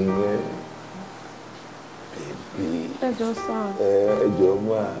fún ẹ nìyẹn. Bébí. Ẹ jọ̀ọ́ sà. Ẹ jọ̀ọ́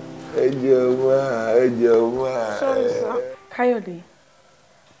máa. Sorry sir. Kayode,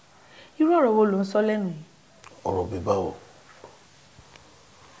 irú ọ̀rọ̀ wo ló ń sọ lẹ́nu yìí? Ọ̀rọ̀ bí báwo?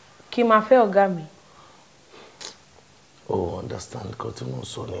 Kí máa fẹ́ ọ̀gá mi. Oh, understand nǹkan tí mo ń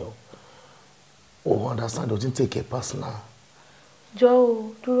sọ ni o. Oh, understand, don't take it personal.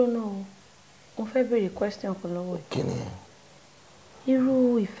 Joe, dúró náà. Mo fẹ́ béèrè question kan lọ́wọ́ ẹ. Kí ni?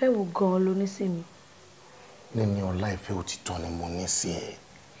 Irú ìfẹ́ wo gan-an ló ní sí mi? Niniola, ìfẹ́ òtítọ́ ni mo ní sí ẹ.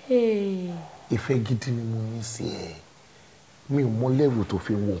 Ìfẹ́ gidi ni mo ní sí ẹ. Mi ò mọ level tó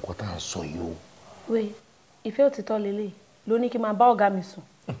fi wo nǹkan tá à ń sọ yìí o. Wait, ìfẹ́ òtítọ́ lélẹ̀ ló ní kí n máa bá ọ̀gá mi sùn.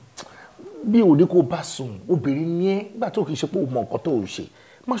 Bí òde kò bá sùn, obìnrin ni ẹ́ nígbà tó kì í ṣe pé o mọ nǹkan tó o ṣe.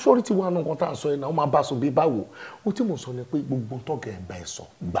 Majority wa nǹkan tá à ń sọ yìí náà, ó máa bá sùn bí báwo. Ó tí mo sọ ni pé gbogbo tọ́gà ẹ̀ bá ẹ sọ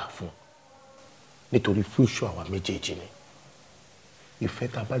gbà fún. Nítorí future àwa méjèèjì ni. Ìfẹ́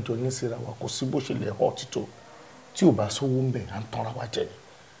tá a bá jọ ní síra wa kò sí bó ṣe lè hot tó. Tí ò bá sówó ń bẹ̀ à ń tanra wa jẹ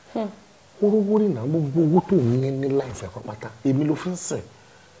ni. Orówó rìn náà gbogbo owó tó ní láìfẹ́ pápátá èmi ló fi ń sìn.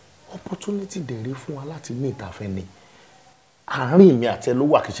 Opportunity dẹ̀ rí fún wa láti ní ìtafẹ́ ni. Àárín mi àti ẹ ló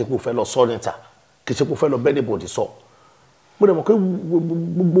wà kì í ṣe pé o fẹ́ lọ sọ níta kì í ṣe pé o fẹ́ lọ bẹ́ẹ̀ anybody sọ. Mo dẹ̀ mọ̀ pé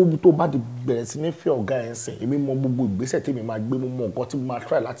gbogbo tó bá di bẹ̀rẹ̀ sí ní fẹ́ ọ̀gá ẹ̀ ń sìn èmi mọ gbogbo ìgbésẹ̀ tí mi máa gbé mo mọ nǹkan tí mo máa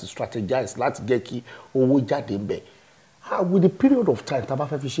try láti strategize láti jẹ́ kí owó jáde ń bẹ̀. With the period of time tá a bá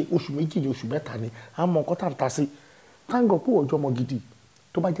fẹ́ fi ṣe oṣù méjì ní oṣù mẹ́ta ni a mọ nǹkan tá à ń ta sí. Thank God pé ọjọ́ ọmọ gidi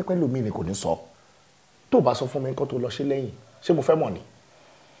tó bá jẹ́ pé lómi ni kò ní sọ. Tó bá sọ fún mi nǹkan tó lọ ṣe lẹ́yìn ṣé mo fẹ́ mọ̀ ni?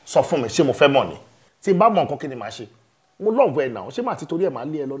 Sọ fún mi ṣé mo fẹ́ mọ̀ ni? Tí n bá mọ nǹkan kí ni màá ṣe? Mo love ẹ náà ṣé màá ti torí ẹ̀ máa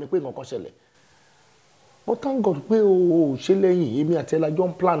lé ẹ lọ ni pé nǹkan kan ṣẹlẹ̀. But thank God pé o ṣe lẹ́yìn èmi àti ẹ lájọ́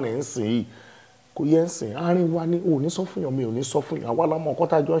ń plan ẹ̀ ń sìn yìí kò yẹ ń sìn àárín wa ni o ò ní sọ fún yàn mi ò ní sọ fún yàn àwa la mọ nǹkan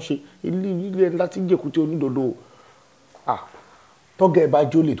tá a jọ ń ṣe ilé ẹ̀ láti jẹ́kù tí onídodo tọ́gẹ̀ ẹ bá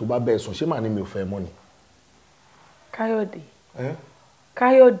jólè tó bá bẹ́ẹ̀ sùn ṣé màá ní mi ò fẹ́ mọ́ ni. Kayode.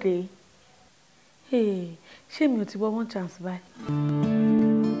 Kayode. Ṣé mi ò ti gbọ́ one chance báyìí?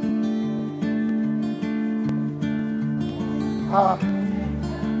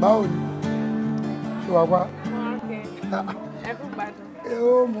 Báwo ni? Ṣé wàá pa? Ẹ kú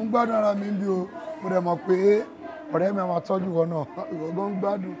gbádùn. Mo ń gbádùn ara mi bí o. Mo dẹ̀ mọ̀ pé ọ̀rẹ́ mi á máa tọ́jú wọn náà. Ìwọ gan ń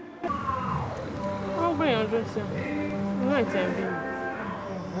gbádùn. Wọ́n gbìyànjú sí mi. Inú ẹ̀ tẹ̀ ń bí mi.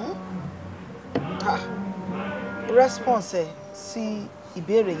 Response ẹ sí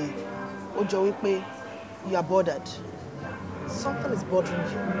ìbéèrè yẹn ó jọ wípé you are bothered. Something is bothering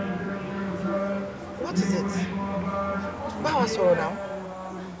you. What is it? Báwa sọ̀rọ̀ náà.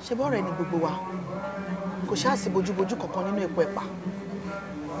 Ṣé bọ́ọ̀rọ̀ ẹni gbogbo wa? Kò ṣáà sí bójúbójú kankan nínú epo ẹ̀pà.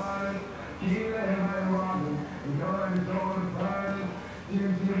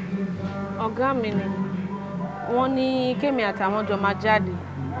 Ọ̀gá mi ni wọ́n ní kémi àtàwọn jọ máa jáde.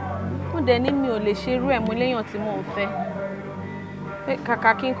 Mo dẹ̀ ní mi ò lè ṣe irú ẹ̀ mo léèyàn tí mò ń fẹ́.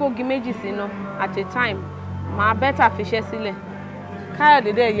 Kàkà kí n kógi méjì sínú at a time màá bẹ́tà fiṣẹ́ sílẹ̀.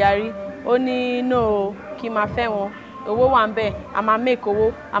 Káyọ̀dé dẹ̀ yarí ó ní no kí n máa fẹ́ wọn. Owó wà ń bẹ̀ a máa make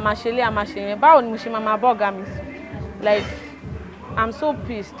owó a máa ṣe lé a máa ṣe yẹn. Báwo ni mo ṣe máa bọ́ ọ̀gá mi sùn? Like I'm so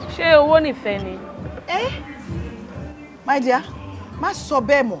pissed. Ṣé owó nìfẹ́ ni? My dear, má sọ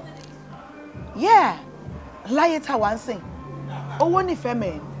bẹ́ẹ̀ mọ́. Yeah, láyé tá wá ń sìn. Owó nífẹ̀ẹ́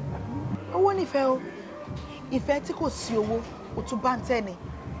mẹ́. Owó nífẹ̀ẹ́ o. Ìfẹ́ tí kò sí owó, ó tún bá ń tẹ́ ni.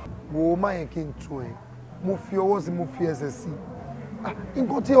 Wo má yẹn kí n tún ẹ. Mo fi ọwọ́ sí mo fi ẹsẹ̀ sí.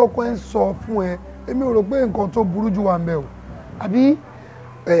 Nǹkan tí ọkọ ẹ ń sọ fún ẹ, èmi ò rò pé nǹkan tó burú jù wà ń bẹ o. Àbí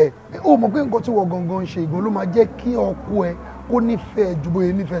ó mọ̀ pé nǹkan tí wọ́n gangan ń ṣe ìgbọ́n ló máa jẹ́ kí ọkọ ẹ kó nífẹ̀ẹ́ ju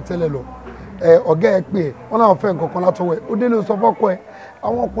bóyá nífẹ̀ẹ́ tẹ́lẹ̀ lọ. Ọ̀gá ẹ pé ẹ wọ́n náà fẹ́ nǹkan kan látọwọ́ ẹ ó délé ó sọ fọ́kọ ẹ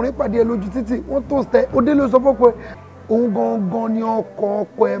àwọn ọkùnrin pàdé ẹ lójú títì wọ́n tó stẹ ó délé ó sọ fọ́kọ ẹ òun gangan ni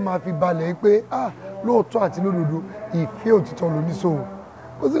ọkọ ẹ máa fi balẹ̀ pé lóòótọ́ àti lódodo ìfẹ́ òtítọ́ ló ní sóhun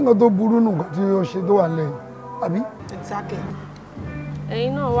ó sì nǹkan tó burú nù nǹkan tí ó ṣe tó wà lẹ́yìn àbí. Exactly.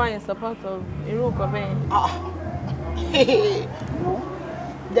 Ẹ̀yin náà wà in support of irú nǹkan bẹ́ẹ̀.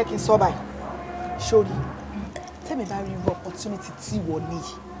 Jẹ́ kí n sọ báyìí sórí tẹ́mi bá rí irú opportunity tí wọ́n ní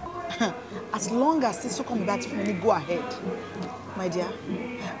as long as this come back to me go ahead my dear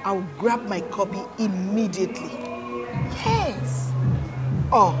I will grab my copy immediately. Yes.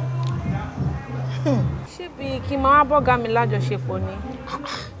 Ṣé bí kí n máa bọ́gà mi lájọṣepọ̀ ni?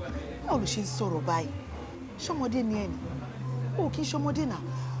 Báwo ló ṣe ń sọ̀rọ̀ báyìí? Ṣọmọdé ni ẹni? O kì í ṣọmọdé náà.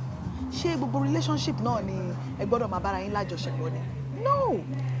 Ṣé gbogbo relationship náà ni ẹ gbọ́dọ̀ máa bára yín lájọṣepọ̀ ni? No.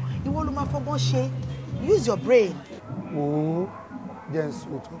 Ìwọ ló máa fọgbọ́n ṣe. Use your brain. Wo jẹ́ ń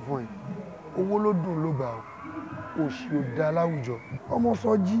sòótọ́ fún ẹ. Owó ló dùn ló gbà ó. Òṣì ò dá láwùjọ. Ọmọ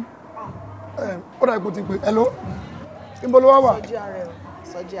Sọjí. Ó dà ipò ti pé. Hello? Níbo ló wá wà? Sọjí ara ẹ̀.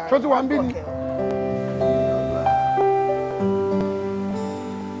 Sọjí ara ẹ̀. Ṣó ti wà ń bí ni?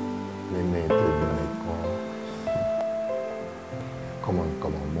 Nene tèmi nìkan. Come on,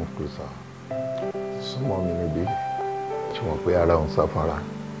 move closer. Súnmọ́ mi níbí. Ṣé wọ́n pé ara òun sáfara?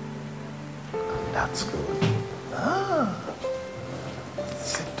 And that's good.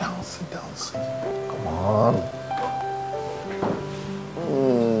 Sit down. Come on.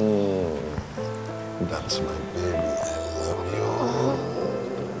 That's my baby. I love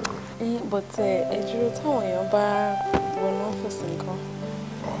you. But dúró táwọn èèyàn bá wọnú ọ́fíìsì nǹkan.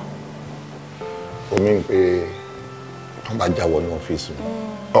 O mean pé wọ́n bá já wọnú ọ́fíìsì mi.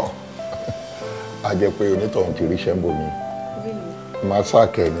 A jẹ́ pé onítọ̀hún ti ríṣẹ́ ń bò mí. Máa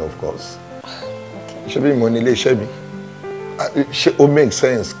sáàkẹ́ ni of course. Ṣé bí mo ní ilé iṣẹ́ mi? Ṣé ó make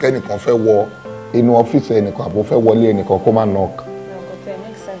sense kẹ́nìkan fẹ́ wọ inú ọ́fíìsì ẹnìkan àbò fẹ́ wọlé ẹnìkan kó má knock?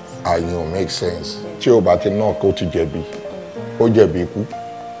 Àyìn ò make sense. Tí o bá ti knock ó ti jẹ̀bi. Ó jẹ̀bi ikú.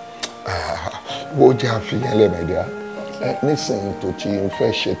 Ó jẹ́ àfihàn lẹ́mẹ̀dá. Nísìnyí tó ti ń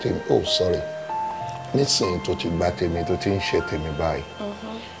fẹ́ ṣe tèmi. Oh sorry. Nísìnyí tó ti gba tèmi tó ti ń ṣe tèmi báyìí.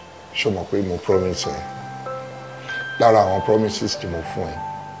 Ṣé o mọ̀ pé mo promise ẹ? Lára àwọn promises tí mo fún ẹ,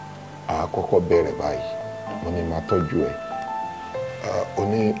 àkọ́kọ́ bẹ̀rẹ̀ báyìí. Mo ní máa tọ́jú ẹ. O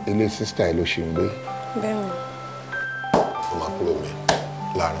ní ilé sísítà ẹ ló ṣe ń gbé. Bẹ́ẹ̀ni. O máa kúrò mi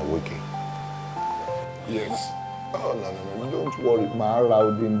láàrin wíkì. Yes. Oh no, don't worry. Màá ra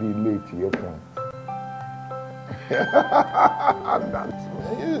odindi ilé ìtìyẹ fún ẹ. That's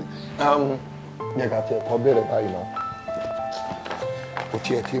me. Yẹ ká tiẹ̀ kọ́ bẹ̀rẹ̀ báyìí náà. O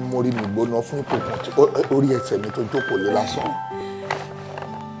tiẹ̀ ti mórí mi gbóná fún ipò kan orí ẹsẹ̀ mi tó jókòó lé lásán.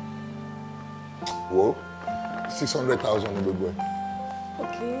 Wo 600,000 ní gbogbo ẹ̀.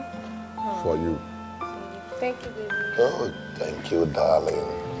 Okay. For you. Thank you, baby. Oh, thank you, darling.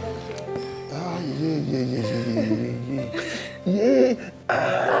 Yeah.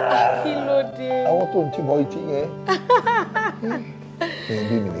 Kí ló dé? Àwọn tó ń tìbọ̀ etí yẹn.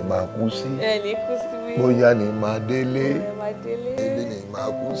 Ebi mi ni máa kú sí. Ẹ ní kú sí mi. Bóyá ni máa délé. Ẹ máa délé. Ebi ni máa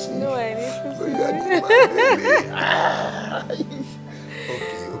kú sí. No, ẹ ní kú sí mi. Bóyá ni máa délé.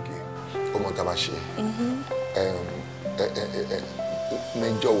 Okay. Ọmọ tá a bá ṣe.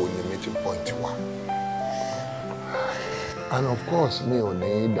 Mẹ́jọ wo ni meeting point wa? And of course mi ò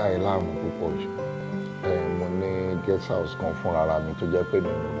ní dá ẹ láàmú púpọ̀ jù. Mo ní guest house kan fún ara mi tó jẹ́ pé mi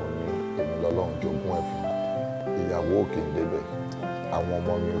ni mo ní èmi lọ́lọ́run jogún ẹ̀ fún. Ìyàwó ò kì í débẹ̀. Àwọn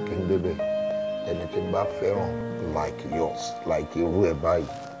ọmọ mi ò kì í débẹ̀. Ẹni tí n bá fẹ́ràn like yours like irú ẹ̀ báyìí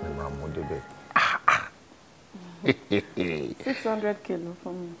ni màá mú débẹ̀. 600k ló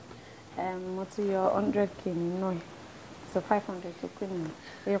fún mi. Mo ti yọ 100k nínú ẹ̀. So 500 tó pé nìyẹn.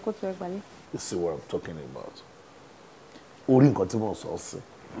 Ẹyẹ kó tó ẹ gbalẹ̀. You see what I'm talking about? Orí nǹkan tí mo sọ sí.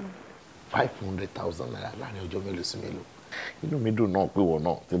 500,000 naira láàrin ọjọ́ mélòó sí mélòó. Inú mi dùn náà pé wọ́n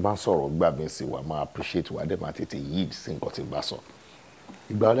náà tí bá ń sọ̀rọ̀ gbà mí sí wa máa appreciate wa dé máa tètè yí sí nǹkan tí bá sọ.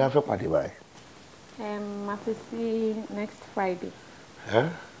 Ìgbà wo ni a fẹ́ pàdé báyìí? Máa fi sí next Friday.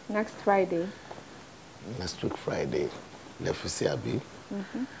 Next Friday. Next week Friday. Lẹ fi sí àbí?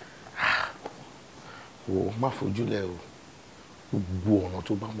 Wo má fojú lẹ̀ o. Gbogbo ọ̀nà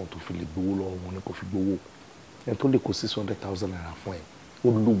tó bá mọ̀ tó fi lè gbowó lọ́wọ́ wọn ni kò fi gbowó. Ẹni tó lè kó 600,000 naira fún ẹ ó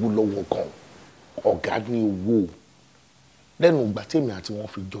lówó lọ́wọ́ kan ọ̀gá ní owó lẹ́nu ìgbà tèmi àti wọn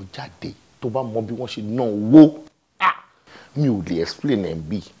fi jọ jáde tó bá mọ bí wọ́n ṣe ná owó mi ò lè explain ẹ̀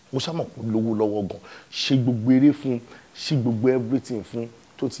bí mo ṣàmọ̀ pé lówó lọ́wọ́ gan ṣe gbogbo eré fún ṣe gbogbo everything fún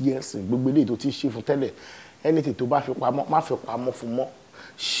tó ti yẹ ẹ̀sìn gbogbo eléyìí tó ti ṣe fún tẹ́lẹ̀ anything tó bá fi pamọ́ má fi pamọ́ fún mọ́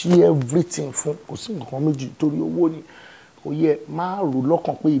ṣe everything fún kò sí nǹkan méjì torí owó ni kò yẹ má rò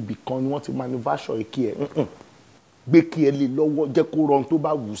lọ́kàn pé ibì kan ni wọ́n ti manufacture kí ẹ gbé kí ẹ lè lọ́wọ́ jẹ́ kó rọrùn tó bá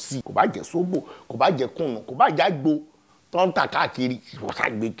wù sí kò bá jẹ́ sóbò kò bá jẹ́ kùnà kò bá jẹ́ àgbo tó ń tà káàkiri wọ́n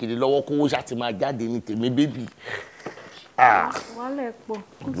ṣàgbé kiri lọ́wọ́ kówó ṣàti máa jáde ní tèmi bébì. wàhálà ẹ̀ pọ̀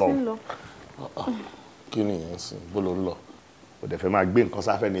kó sí lọ. kí ni ìyẹn sìn bó ló ń lọ kò dẹ̀ fẹ́ máa gbé nǹkan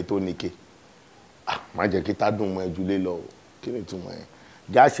sáfẹ́ ni tó ní ké má jẹ́ kí tá dùn mọ́ ẹjú lé lọ o kí ni ìtumọ̀ yẹn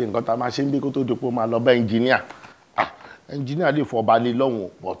já ṣe nǹkan tá a máa ṣe ń bí kó tó di pé ó máa lọ bá ẹnjìníà ẹnjìníà lè fọba lé lọ́hùn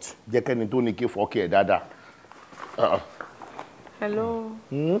but jẹ́ kẹ́ni tó ní ké fọ́ọ̀kì ẹ̀ dáadáa. Hello.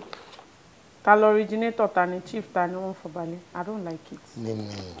 Ta lọ originator ta ni chief ta ni wọ́n fọbalẹ̀ I don't like it. Nínú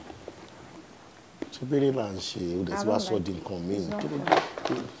ṣé bẹ́rẹ̀ là ń ṣe ó dẹ̀ tí wàá sọ di nǹkan míì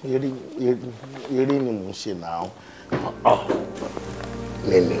eré ni mò ń ṣe náà.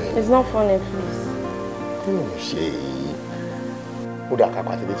 Nínú. It's not funny please. Kí ló ń ṣe yìí? Ó dà ká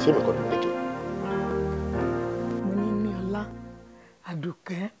pàtẹ́lẹ̀ ṣé mi kọ́ ló ń lékè? Mo ní Niniola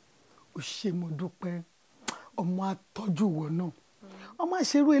Àdùkẹ́ ò ṣe mo dúpẹ́ ọmọ atọ́jú wọ náà ọmọ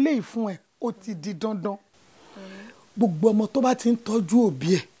àṣerú eléyìí fún ẹ ó ti di dandan gbogbo ọmọ tó bá ti ń tọ́jú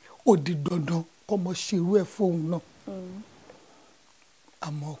òbí ẹ ó di dandan kọ́mọ ṣerú ẹ fóun náà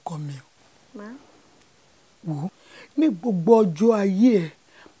àmọ́ ọkọ mi wò ní gbogbo ọjọ́ ayé ẹ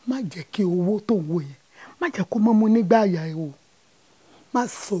má jẹ́ kí owó tó ń wò yẹn má jẹ́ kó mọ́ mú nígbà àyà ẹ o má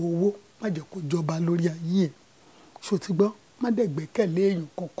sọ owó má jẹ́ kó jọba lórí ayé ẹ ṣó ti gbọ́. má dẹ̀ gbẹ́kẹ̀lé èèyàn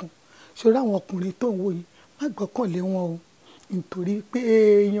kankan ṣọ́ra àwọn ọkùnrin tó ń wò yìí má gbọ́kànlé wọn o nítorí pé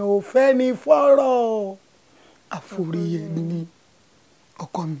èèyàn ò fẹ́ ní fọ́rọ̀ àforíyẹ ni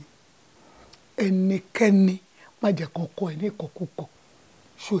ọkọ mi ẹnikẹ́ni má jẹ́ kàn kọ́ ẹ ní ìkọ̀kúkọ̀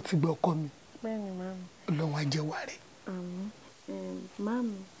ṣó ti gbọ́ ọkọ mi Ọlọ́run á jẹ́ wá rẹ̀.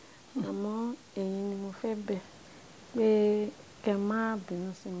 Màmí àmọ́ ẹ̀yin ni mo fẹ́ bẹ̀ pé kẹ́ má bínú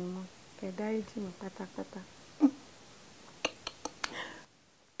sí mi mọ́ kẹ́ dáríjì mi pátápátá.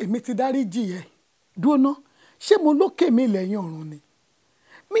 Èmi ti dáríjì ẹ dúró ná ṣé mo lókè mi lẹ́yìn ọ̀run ni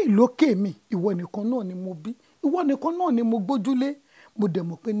mi lókè mi ìwọ nìkan náà ni mo bí ìwọ nìkan náà ni mo gbójúlé mo dẹ̀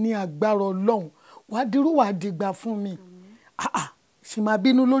mọ̀ pé ní agbára Ọlọ́run wàá dirú wàá dìgbà fún mi ṣì máa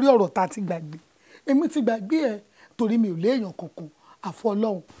bínú lórí ọ̀rọ̀ tá a ti gbàgbé èmi ti gbàgbé ẹ torí mi ò léèyàn kankan àfọ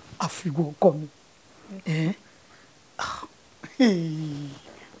Ọlọ́run àfìwọ ọkọ mi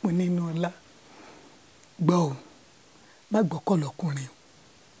mo nínú ọlá gbọ́ ò má gbọ́kọ̀ lọ́kùnrin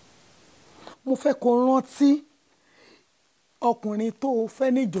mo fẹ́ kó rántí ọkùnrin tó o fẹ́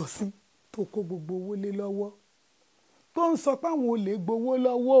níjọ́sìn tó kó gbogbo owó lé lọ́wọ́ tó ń sọ pé àwọn olè gbowó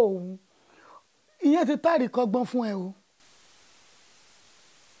lọ́wọ́ òun ìyẹn ti tó àríkọ́gbọ́n fún ẹ o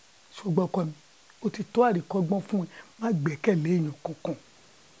ṣùgbọ́n ọkọ mi ó ti tó àríkọ́gbọ́n fún ẹ má gbẹ́kẹ̀lé èèyàn kankan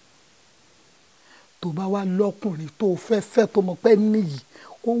tó bá wá lọ́kùnrin tó fẹ́ tó mọ̀ pé níyì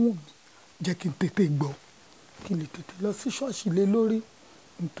ó wù mí jẹ́ kí n tètè gbọ́ kí n lè tètè lọ sí ṣọ́ọ̀ṣì lé lórí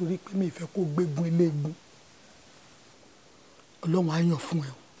nítorí pé mi ìfẹ́ kó gbégun eléegun Ọlọ́run á yàn fún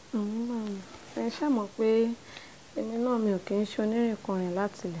ẹ. ẹ ṣàmọ̀ pé èmi náà mi ò kì í ṣe onírìnkùnrin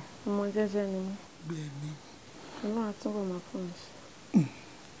láti ilẹ̀ ọmọ jẹ́jẹ́ ni mí. bẹ́ẹ̀ni. Ọlọ́run á túbọ̀ máa fún mi.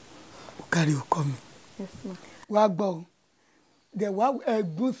 ó kárí ọkọ mi. wàá gbọ́ o dẹ̀ wá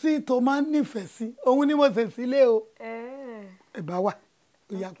ẹ̀gúsí tó máa ń nífẹ̀ẹ́ sí òun ni mo ṣe sílé o. ẹ bá wà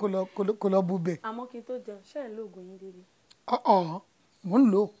ó yá kó lọ bú bẹ́ẹ̀. àmọ́ kí n tó jẹun ṣe é lóògùn yín débi. mò ń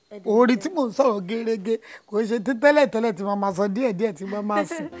lò orí tí mò ń sọ̀rọ̀ gẹ́gẹ́ kò ṣe tí tẹ́lẹ̀ tí mo máa sọ díẹ̀díẹ̀ tí mo máa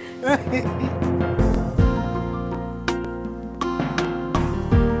sùn.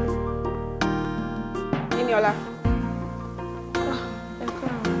 Niniola.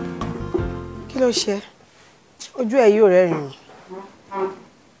 Kí ló ṣe? Ojú ẹ yóò rẹ́rìn.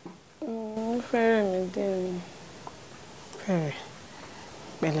 Ó fẹ́rẹ̀ mi dé ni. Fẹ́rẹ̀.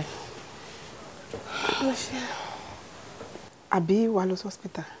 Pẹ̀lẹ́. Ó ṣe. Àbí wàá lọ sí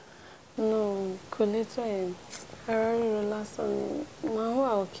hospital? No, kò lè tó yẹn. Ara ríro lásán ni. Màá wà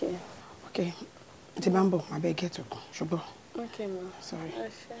okay. Okay. Tí bá ń bọ̀, màá bẹ́ẹ̀ gẹ̀ẹ́tù kan, ṣùgbọ́n. Okay, ma. Sorry. Ó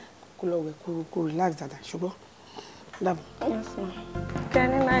ṣe. Kó lọ wẹ̀ kó relax dáadáa, ṣùgbọ́n. Dàbọ̀. Yes, ma.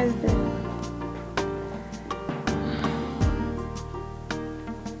 Kenny, nice day.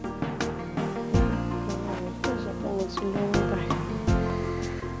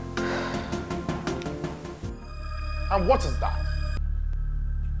 And what is that?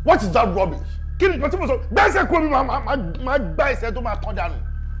 What is that rubbish? Kí ni nǹkan tí mo sọ? Gbẹ́sẹ̀ kúrò mi máa gbá ẹsẹ̀ tó máa kán dànù.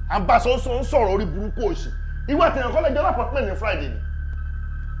 Àbáṣọ ń sọ̀rọ̀ orí burúkú òṣì. Ìwọ àtẹ̀yàn kọ́ lè jẹ́ appointment ní Friday ni.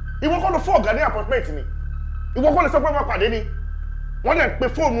 Ìwọ kọ́ ló fọ́ ọ̀gá ní appointment ni. Ìwọ kọ́ lè sọ pé máa pàdé ni. Wọ́n dẹ̀ pe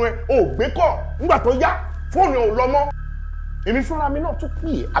fóònù ẹ, o ò gbé kọ́. Nígbà tó yá, fóònù ẹ ò lọ mọ́. Èmi fúnra mi náà tún pè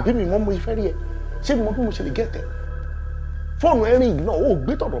é, àbí mi mọ́ mo ìfẹ́ rí ẹ. Ṣé mi mọ bí mo ṣe lè gẹ̀tẹ̀? Fóònù ẹ ring náà, o ò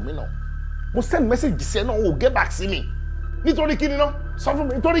gbé tọ̀dọ̀ mi náà. Mo send message sí ẹ náà, o ò get back sí mi. Nítorí kíni náà? Sọ fún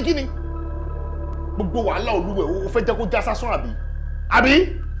mi, nítorí kíni? Gbogbo wàhálà olúwẹ̀ o fẹ́ jẹ́ kó já sásán àbí?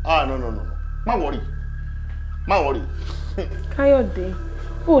 Àbí? No. Má worry. Kayode,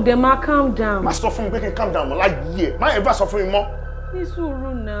 o dẹ̀ máa calm down. Má sọ fún mi pé kí n calm down mọ́ láyé ẹ̀. Má ever sọ fún mi mọ́. Ní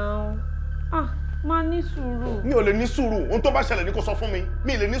sùúrù náà. Má ní sùúrù. Mi ò lè ní sùúrù. Ohun tó bá ṣẹlẹ̀ ní kó sọ fún mi.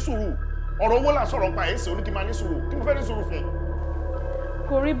 Mi ò lè ní sùúrù. Ọ̀rọ̀ owó là ń sọ̀rọ̀ pa ẹ̀sìn oní kí n máa ní sùúrù. Kí mo fẹ́ ní sùúrù fún?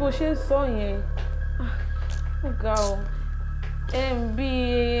 Kò rí bó ṣe ń sọ yẹn. Ó ga ọ. Bí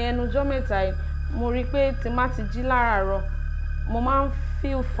ẹnujọ́ mẹ́ta yìí, mo rí pé tí má ti jí láràárọ̀, mo máa ń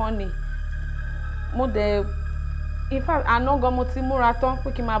feel funny. Mo dẹ̀ in fact àná gan mo ti múra tán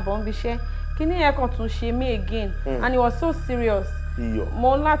pé kí n máa bọ̀ níbi iṣẹ́. Kíní yẹn kàn tún ṣe mí again and it was so serious.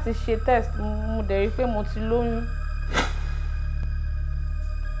 Mo láti ṣe test, mo dẹ̀ rí pé mo ti lóyún.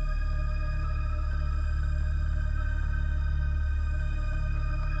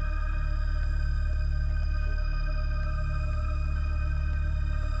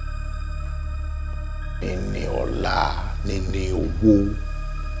 Níní ọlá, níní owó,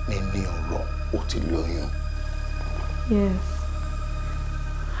 níní ọrọ̀, ó ti lóyún. Yes.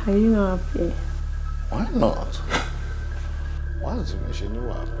 Are you not happy? Why not? Why is mi ṣe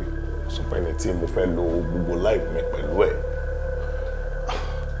níwà happy? Sọ pé ẹni tí mo fẹ́ lo gbogbo life mi pẹ̀lú ẹ̀.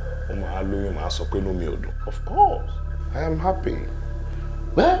 Ó máa lóyún, máa sọ pé inú mi ò dùn. Of course, I am happy.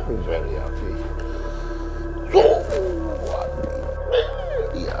 Very, very happy. So,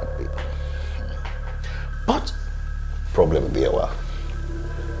 very happy. But problem bí ẹ wá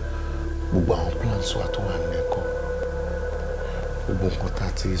gbogbo àwọn plans wa tó wà lẹ́kọ̀ọ́ gbogbo nǹkan tá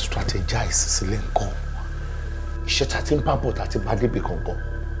a ti strategize sílẹ̀ nǹkan iṣẹ́ tá a ti ń bá bọ̀ tá a ti bá débi kankan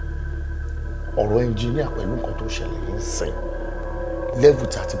ọ̀rọ̀ engineer pẹ̀lú nǹkan tó ṣẹlẹ̀ yìí ń sìn level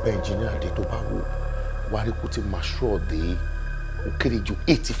tá a ti bá engineer dé tó bá wò wá rí kó ti mature dé ó kéré ju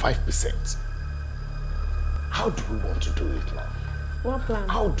 85%. How do we want to do it now? What plan?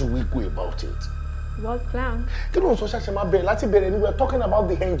 How do we go about it? What plan? Kí ló ń sọ ṣáṣẹ máa bẹ̀rẹ̀ láti bẹ̀rẹ̀ ni we are talking about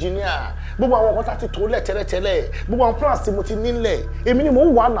the engineer. Gbogbo àwọn nǹkan tá a ti tó lẹ̀ tẹ́lẹ̀tẹ́lẹ̀. Gbogbo àwọn plans tí mo ti nílẹ̀. Èmi ni mo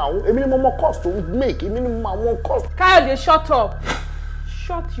ń wà náà. Èmi ni mo mọ cost to make. Èmi ni mo mọ àwọn cost. Kayode, shut up.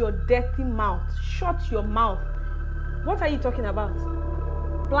 Shut your dirty mouth. Shut your mouth. What are you talking about?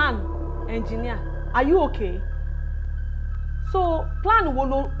 Plan, engineer. Are you okay? So, plan wo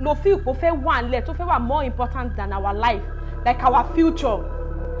lo feel kò fẹ́ wà nílẹ̀ tó fẹ́ wà more important than our life, like our future.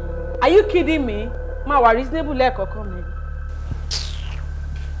 Are you kidding me? Ma wa reasonable lẹ́ẹ̀kọ̀ọ̀kan mi.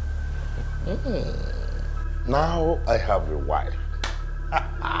 Now I have a wife.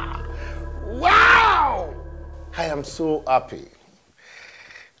 Wow! I am so happy.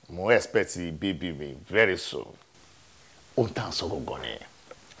 Mo expect the baby me very soon. Ohun tá à ń sọ gangan ni.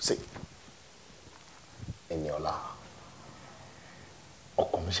 See, Niniola,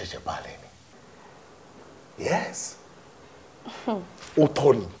 ọkàn mi ṣẹ̀ṣẹ̀ balẹ̀ ni. Yes. Ó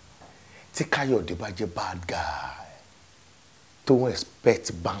tọ́ ni. Tí Kayode bá jẹ́ bad guy, don't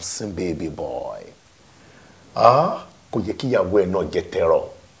expect bouncing baby boy. Kò yẹ kí ìyàwó ẹ̀ náà jẹ́ terror.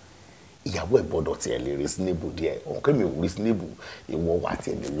 Ìyàwó ẹ̀ gbọ́dọ̀ tiẹ̀ lè reasonable díẹ̀. Òǹkẹ́ mi ò reasonable, ìwọ wà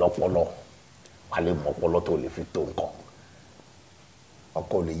tiẹ̀ lè lọ́pọlọ. Wà lè mọ ọpọlọ tó lè fi tó nǹkan.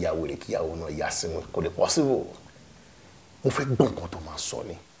 Ọkọ lè yàwó rẹ̀ kí ìyàwó náà yà sí wọn kò lè possible. Mo fẹ́ gbọ́ nǹkan tó máa sọ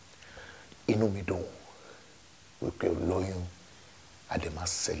ni. Inú mi dùn wípé olóyún a dẹ̀ máa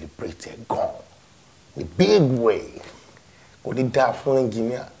celebrate ẹ̀ gan in a big way. Kò ní dáa fún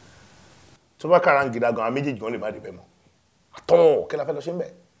engineer. Tó bá kára ń gidá gan àwọn méjèèjì gan lè má débẹ̀ mọ́. Àtọ́ kí la fẹ́ lọ ṣe ń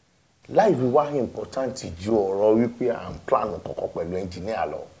bẹ̀? Life wá important ju ọ̀rọ̀ wípé à ń plan kọ̀ọ̀kan pẹ̀lú engineer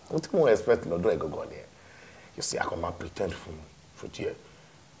lọ. Mo tí mo expect lọ́dọ̀ ẹ̀ gangan ni ẹ̀. You see, I can ma pretend for a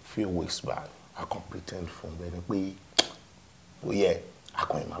few weeks back. I can pretend for bẹ́ẹ̀ pé ó yẹ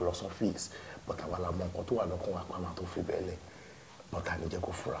akọ̀yìn máa lọ sọ́fíìsì but àwa la mọ nǹkan tó wà lọ́kàn wa pàmò tó fi bẹ́ẹ̀ lẹ̀ but a ní jẹ́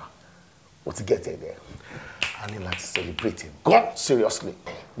kó fura ó ti get there a ní láti celebrate it God seriously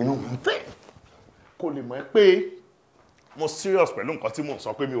you know one thing kò lè mọ̀ ẹ́ pé mo serious pẹ̀lú nǹkan tí mo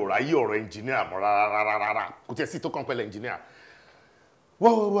sọ pé mi ò ráyè ọ̀rọ̀ engineer mọ́ rárá kò tiẹ̀ sí tó kàn pẹ̀lú engineer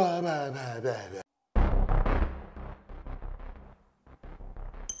wọ́n.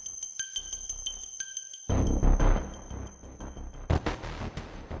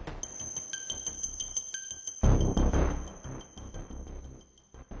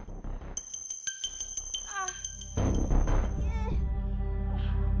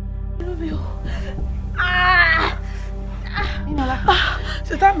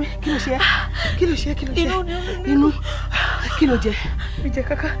 Inú kí ló jẹ? Mi jẹ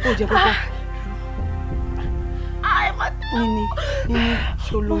kaka. Ó jẹ kaka. Nini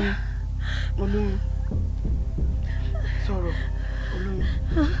ṣolóyún. Olóyún. Sọ̀rọ̀. Olóyún.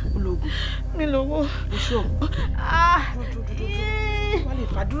 Ológun. Mi lówó. Oṣù. Wọ́n lè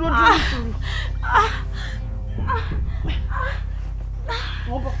fà dúró sùúrù.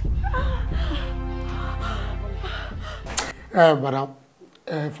 Wọ́n bọ̀. Madam,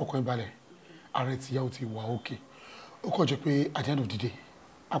 fọkàn balẹ̀. Ààrẹ ti yá ó ti wà òkè. Ó kàn jẹ́ pé at the end of the day,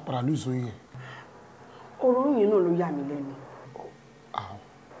 a padà lóòzó yẹn. Oró yẹn náà ló yà mí lẹ́nu.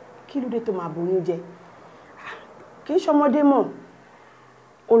 Kí ló dé tó máa boyún jẹ? Kì í ṣọmọdé mọ́.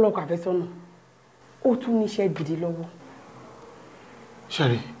 Ó lọ́kọ àfẹ́sọ́nà. Ó tún níṣẹ́ gidi lọ́wọ́.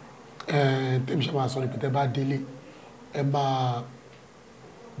 Ṣẹ́rí, tèmi ṣe máa sọ ní pé tẹ́ bá délé, ẹ máa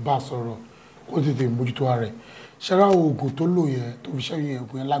bá sọ̀rọ̀ kó tètè mójútó ara rẹ̀. Ṣẹ́rá oògùn tó lò yẹn tó fi ṣẹ́yìn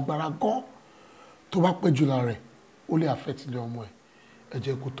oògùn yẹn lágbára gan. Tó bá pẹ́ jù lára rẹ̀, ó lè affect ilé ọmọ ẹ̀. Ẹ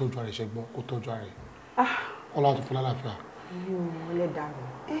jẹ́ kó tọ́jú ara rẹ̀ ṣẹ́gbọ́n, kó tọ́jú ara rẹ̀. Ọlá tó fún lálàáfíà. Yóò lẹ́dàá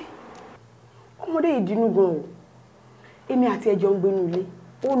rẹ̀. Ọmọdé ìdínú gan o. Èmi àti ẹjọ́ ń gbénú ilé.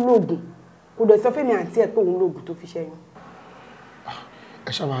 Ó lóògùn. Kò dẹ̀ sọ fẹ́mi àti ẹ̀ pé òun lóògùn tó fi ṣẹ́yìn.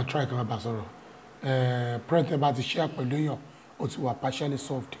 Ẹ ṣáà máa try kí wọ́n bá sọ̀rọ̀. Parent bá ti share pẹ̀lú èèyàn, ó ti wà partially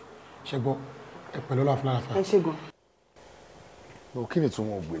solved. Ṣẹ́gbọ́n, ẹ pẹ̀lú ọlá fún lálàáfíà. Ẹ ṣé gan. Kí ni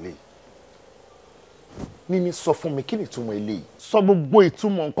ìtumọ̀ ògbélé? Níní sọ fún mi kí ni ìtumọ̀ eléyìí? Sọ gbogbo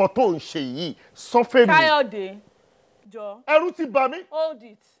ìtumọ̀ nǹkan tó ń ṣe yìí sọ fẹ́ mi. Kayode, jọ. Ẹ̀rù ti bà mí. Hold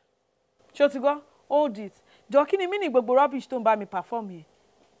it. Ṣé o ti gbọ́? Hold it. Jọ kí ni mí ní gbogbo rubbish tó ń bá mi perform yẹn?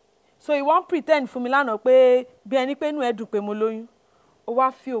 so you wan pretend fún mi lánàá pé bí ẹni pé inú ẹ dùn pé mo lóyún ó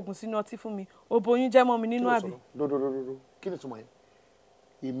wá fi oògùn sínú ọtí fún mi ó boyún jẹ́ mọ́ mi nínú àbí. dodododo kí ni túmọ̀ yẹn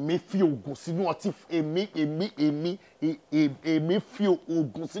èmi fi oògùn sínú ọtí èmi fi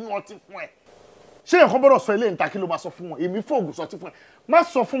oògùn sínú ọtí fún ẹ ṣé nǹkan gbọ́dọ̀ sọ ilé ìta kí ló máa sọ fún wọn èmi fi oògùn sọtí fún ẹ má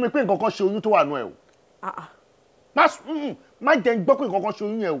sọ fún mi pé nǹkan kan ṣe oyún tó wà nù ẹ o má jẹ́ ń gbọ́ pé nǹkan kan ṣe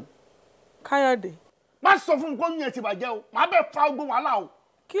oyún yẹn o. Káyọ̀dé. má sọ fún mi pé oyún yẹn ti bàjẹ́ o má bẹ́ẹ̀ fa ogbó wàhálà o.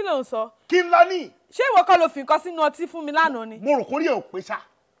 kí ló ń sọ. kí n lọ ní. ṣé ìwọ kọ́ ló fi nǹkan sínú ọtí fún mi lánàá ni. mo rò kórìí ẹ ò pé ṣá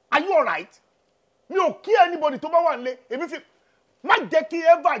are you alright mi ò kí anybody tó bá wà nílé èmi fi má jẹ́ kí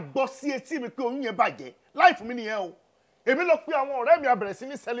ever gbọ́ sí etí mi pé oyún yẹn bàjẹ́ life mi nìyẹn o èmi lọ pé àwọn ọ̀rẹ́ mi á bẹ̀rẹ̀ sí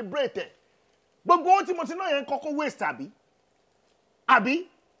ní celebrate ẹ̀ gbogbo owó tí mo ti ná yẹn kọ́kọ́ waste àbí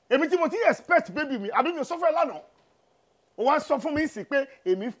èmi tí mo ti expect baby mi àbí mi ò sọ fún ẹ lánàá o wá sọ fún mi sí pé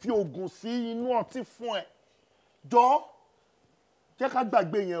èmi fi oògùn sí inú ọtí fún ẹ jọ jẹ́ ká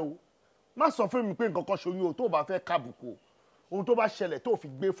gbàgbé yẹn o má sọ fún mi pé nǹkan kan ṣoyún o tó bá fẹ́ kábùkù ohun tó bá ṣẹlẹ̀ tó fi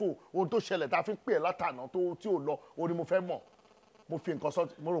gbé fò ohun tó ṣẹlẹ̀ tá a fi pè é látànà tí ò lọ o ni mo fẹ́ mọ̀ mo fi nǹkan sọ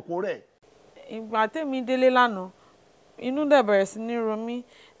mo rò kó rẹ̀. ìgbà tèmi délé lánàá inú dẹ̀ bẹ̀rẹ̀ sí ní ro mí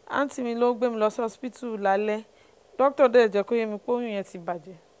àǹtí mi ló gbé mi lọ sí hospital lálẹ́ dókítà dẹ̀ jẹ́ kó yé mi pé oyún yẹn ti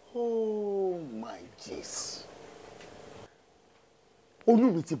bàjẹ́. Oh my Jesus.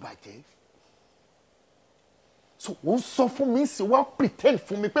 Oyún mi ti bàjẹ́. So wọ́n sọ fún mi sí wọ́n pretend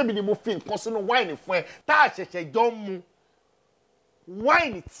fún mi pé mi ni mo fi nǹkan sínú wáìnì fún ẹ tá a ṣẹ̀ṣẹ̀ jọ ń mu.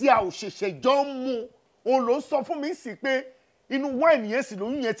 Wáìnì tí a ò ṣẹ̀ṣẹ̀ jọ ń mu. Òun ló sọ fún mi sí pé inú wáìnì yẹn sì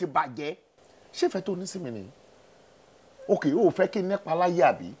lóyún yẹn ti bàjẹ́. Ṣé ìfẹ́ tó ní sí mi nìyí? Ok, o ò fẹ́ kí n nípa láyé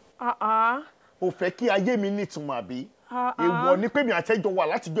àbí? O fẹ́ kí ayé mi nítumọ̀ àbí? Èèwọ̀ ni pé mi àtẹ́jọ wà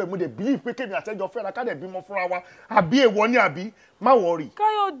látijọ́ ìmúdẹ̀ believe pé kémi àtẹ́jọ fẹ́ra ká dẹ̀ bímọ fúnra wa àbí èèwọ̀ ni àbí má wọ̀rì.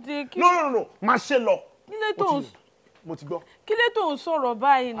 Káyọ̀dé kí. No má ṣe lọ. Kílé tó ń mo ti gbọ́. Kílé tó ń sọ̀rọ̀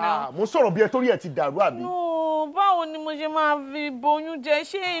báyìí náà. Mo sọ̀rọ̀ bí ẹ torí ẹ ti dàrú àbí. No báwo ni mo ṣe máa fi boyún jẹ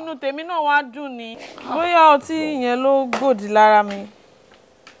ṣé inú tèmi náà wá dùn ni. Bóyá ọtí yẹn ló gbòdì lára mi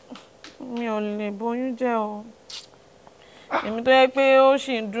mi ò lè boyún jẹ o. Èmi tó yẹ pé ó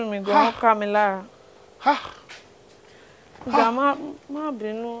sì ń dùn mí gan-an ká mi lára. Ìgbà má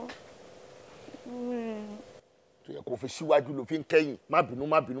bínú. Tó yẹ kó fi síwájú ló fi ń kẹ́yìn má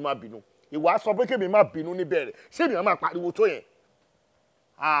bínú. Ìwà sọ pé kémi má bínú níbẹ̀rẹ̀ ṣé ènìyàn máa pariwo tó yẹn.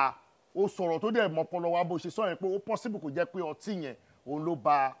 Ó sọ̀rọ̀ tó dẹ̀ mọ́pọlọ wa bó ṣe sọ yẹn pé ó possible kò jẹ́ pé ọtí yẹn òun ló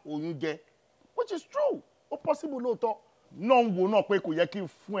ba oyún jẹ́ which is true ó possible lóòótọ́. Náà ń wo náà pé kò yẹ kí n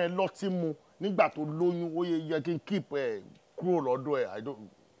fún ẹ lọ́tí mu nígbà tó lóyún ó yẹ kí n keep ẹ kúrò lọ́dọ̀ ẹ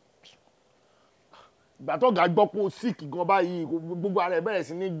ìgbà tó ga gbọ́ pé ó sick gan báyìí gbogbo ara ẹ̀ bẹ̀rẹ̀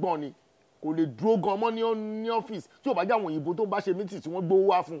sí ní gbọ̀n ni kò lè dúró gan mọ́ ní ọ́fíìsì tí ò bá jẹ́ àwọn òyìnbó tó bá ṣe mítì tí wọ́n gbówó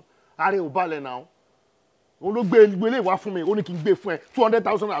wá fún ara ẹ̀ ò balẹ̀ náà òun ló gbé ilé ìwá fún mi ó ní kí n gbé fún ẹ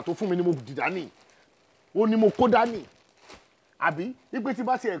 200,000 naira tó fún mi ni mo dì dání ó ní mo kó dání àbí wípé tí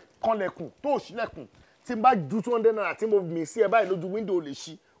bá tiẹ̀ kanlẹ̀kùn tó ò sílẹ̀kùn tí n bá ju 200 naira tí mo mì sí ẹ báyìí lójú wíńdò lè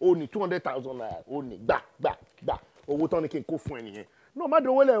ṣí ó ní 200,000 naira ó ní gbà owó tán ni kí n kó fún ẹ nìyẹn no má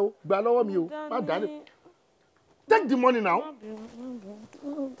dánwó lẹ o gbà lọ́wọ́ mi o má dání take the money now.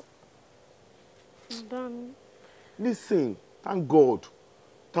 Listen thank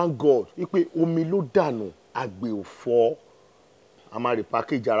God ipe omi ló dànù àgbè ò fọ́ a máa rí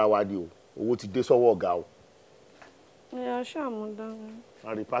package ara wa di o owó ti dé sọ́wọ́ ọ̀gá o. ẹ̀yà ṣàmú dání.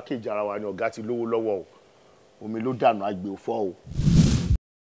 a rí package ara wa ni ọ̀gá ti lówó lọ́wọ́ o omi ló dànù àgbè ò fọ́ o.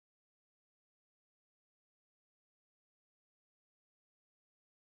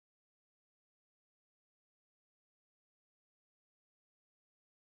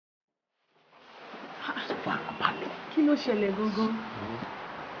 Kí ló ṣẹlẹ̀ gangan?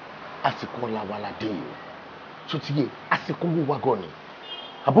 Àsìkò làwàládé o tó ti yé àsìkò wíwá gan ni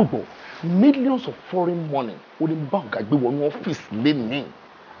àbúgbò millions of foreign money ó ní bá ọ̀gá gbé wọnú ọ́fíìsì lẹ́nìí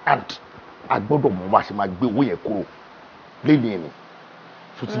and àgbọ́dọ̀ mọ̀ bá ṣe máa gbé owó yẹn kúrò lẹ́nìí ni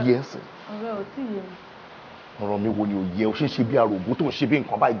tó ti yé ẹ̀sìn. ọ̀rẹ́ ò tí yé mi. ọ̀rọ̀ mi wo ni ò yẹ o ṣe ń ṣe bí arògbó tó ń ṣe bí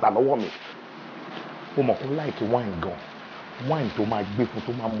nǹkan bá ìgbà lọ́wọ́ mi ó mọ̀ kó láìkí wine gan wine tó máa gbé fún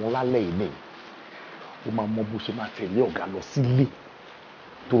tó máa mú lálẹ́ yìí nìyí ó máa mọ bó ṣe máa tẹ̀lé ọ̀gá lọ sílé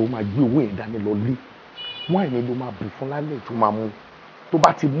tó o máa gbé owó yẹn dání lọ lé wáìnì ló máa bù fún lálẹ́ tó máa mú tó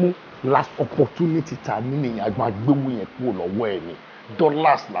bá ti mú last opportunity ta nínú ìyẹn àgbà gbé owó yẹn kúrò lọ́wọ́ ẹ̀ ní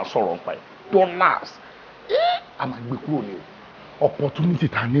dollars la sọ̀rọ̀ pa ẹ̀ dollars a máa gbé kúrò ní opportunity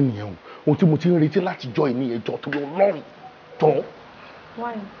ta nínú ìyẹn o ohun tí mo ti ń retí láti jọ ìníyẹn jọ tó lọ lọ́rùn jọ.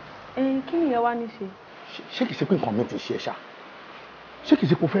 wáìnì kí nìyẹn wá ní ṣe. ṣé kìí ṣe pé nǹkan mi ti ṣe ṣá ṣé kìí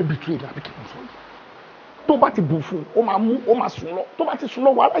ṣe pé o fẹ́ betray mi àbí kí n sọ yìí tó bá ti bù fún ó máa mú ó máa sùn lọ tó bá ti sùn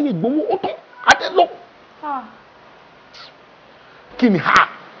lọ wàhálà yìí gbowó ó tán adé lọ. kí ni ha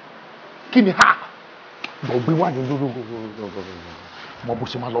kí ni ha lọ gbé wáìnì lórí mọ bó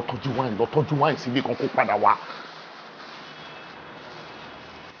ṣe máa lọ tọ́jú wáìnì síbi kan kó padà wá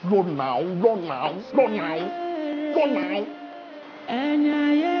lọ́nà. ẹni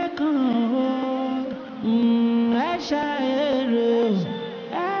ayé kan ó ẹ ṣàyèrè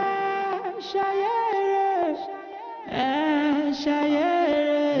ẹ ṣàyèrè ẹ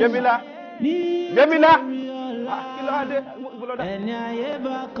ṣàyèrè. Yemila kí ló dé ẹni ayé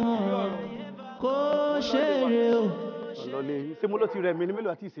bá kan kó ṣeré o. ọlọlẹ ṣé mo ló ti rẹ mi ní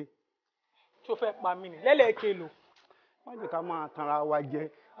mélòó àti ìṣe. tó fẹ́ pa mí ni lẹ́lẹ́kẹ̀ lò. má jẹ́ ká máa tanra wa jẹ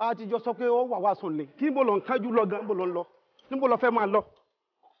a ti jọ sọ pé ó wà wá sùn lè kí bó lọ ń kájú lọ gan bó lọ ń lọ níbo lọ fẹ́ máa lọ.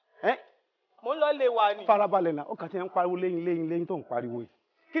 mo ń lọ lè wà ní. farabalẹ̀ náà ó kà ti ń pariwo lẹ́yìn tó ń pariwo yìí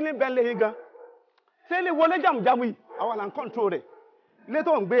kí ni bẹ́ẹ̀ lẹ́yìn gan ṣé ilé wọlé jàmùjàmù yìí àwa là ń kọ́ńtró rẹ̀ ilé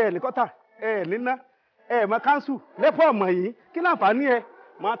tó ń gbé ẹ̀ ní kọ́tà ẹ̀ níná ẹ̀ mọ káńsù lẹ́pọ̀ ọmọ yìí kí láǹfààní ẹ̀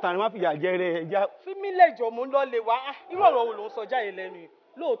máa tàn má fìyà jẹ rẹ̀ ẹja. fi mí lẹ́jọ́ mo ń lọ lè wá irú ọ̀rọ̀ wo ló ń sọ jáde lẹ́nu yìí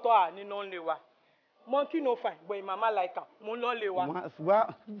lóòótọ́ àníná ń lè wá monkey no fine but mama like am mo ń lọ lè wá. wá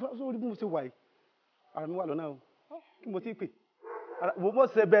sórí bí mo ṣe wà yìí ara mi wà lọ́nà o kí mo ti pè mo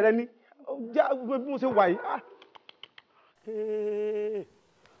ṣe bẹ̀rẹ̀ ní bí mo ṣe wà yìí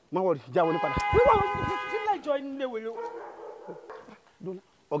má wọ̀rì já wọlé padà. fi lẹ́jọ́ ilé wèrè o.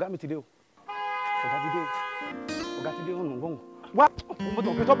 ọ̀gá mi ti dé o ọ̀gá ti dé ọ̀nà gbọ̀ngàn wá mo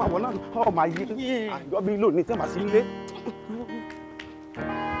tàn pé tọ́ba wọ̀ náà ọ̀ máa yé àjọ bí lónìí tẹ́ màá sí ilé.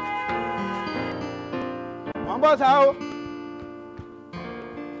 wọ́n bọ́ sá o.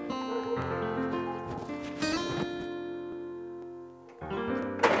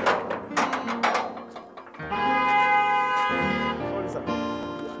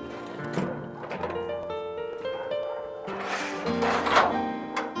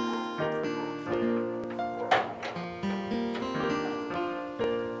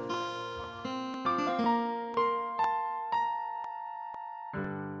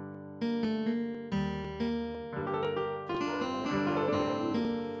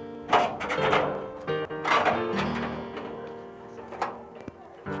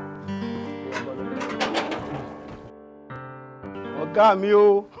 ọ̀gá mi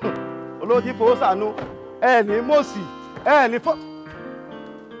o olóòjì fowó sànú ẹ ní mọ̀sí ẹ ní fọ́.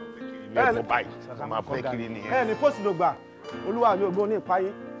 ẹ ní fọ́sì ló gbà olúwa mi ògbó ní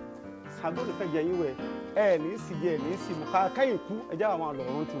ìpáyín Ṣàngó ló fẹ́ jẹ yín wẹ̀ ẹ ní sì jẹ ẹ ní sì mú ká kẹ́yìn kú ẹjẹ́ àwọn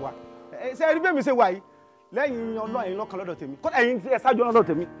àlọ́run ti wá ṣe ẹ rí bẹ́ẹ̀ mi ṣe wà yìí lẹ́yìn ọlọ́yin lọ́kàn lọ́dọ̀ tèmi kọ́ ẹ̀yin ẹ ṣáájú lọ́dọ̀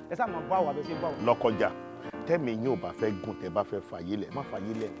tèmi ẹ ṣáà máa bá wà bẹ́ẹ̀ ṣe bá wà. lọ́kọjá tẹ́mi yín ò bá fẹ́ gùn tẹ́ bá fẹ́ fàyè lẹ̀ má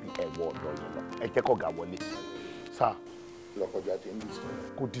fàyè lẹ̀ bí ẹ̀wọ̀ ọ̀dọ́ yẹn lọ ẹ jẹ́ kó ga wọlé sáà lọ́kọjá ti ń disturb.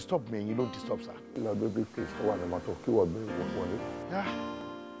 kò disturb mi ẹ̀yin ló disturb sá. lọ baby please ó wà ní mọ́tò kí wọ́n gbé wọlé.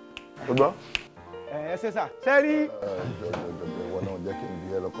 ṣùgbọ́n. ẹ ṣe sà ṣe rí. jọjọjọjọ ìwọ náà jẹ́ kí n bí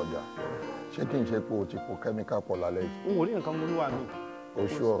ẹ lọ́kọjá ṣé kí n ṣe pé o ti po kẹ́míkà pọ̀ lálẹ́ yìí. n ò rí nǹkan mú níwà mi. o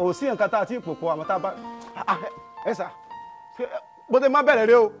ṣú ọ. kò sí nǹkan tá a ti pò pọ̀ àmọ́ tá a bá ẹ sà bó ṣe má bẹ̀rẹ̀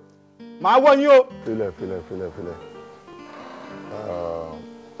rẹ o màá wọ́ yín o. filẹ̀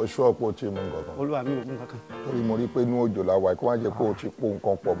oṣù ọ̀pọ̀ tí mo ń gọ̀gàn. olúwa mi ò mú kankan. torí mo rí pé inú òjò la wà kí wọ́n jẹ́ pé o ti po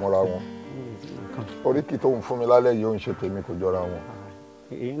nǹkan pọ̀ mọ́ra wọn. oríkì tó ń fún mi lálẹ́ yìí ó ń ṣe tèmi kò jọra wọn.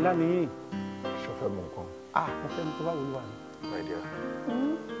 èyí ńlá ni yín. ṣọfẹ́ mu nǹkan. mo fẹ́ mu tó bá wọlé wa ni. my dear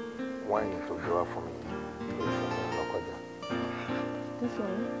wáìnì tó gbé wá fún mi ló fún mi lọ́kọjá. This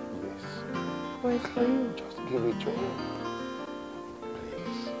one? Yes. But it's for you. Just give it to me.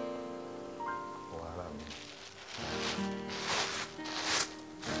 Please. Wàhálà mi.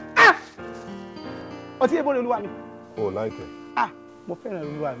 Ọtí èbó ni olúwa mi. O like it? Mo fẹ́ràn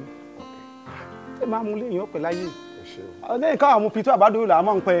olúwa mi. Ṣé máa mú léyìn ọ̀pẹ̀ láyé? Ẹ ṣe o. Lẹ́yìn káwọn mú pitú àbádọ́ ìlà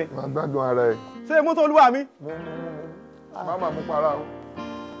máa ń pẹ́. Máa gbádùn ara ẹ. Ṣé mọ́tò olúwa mi? Má máa mú para o.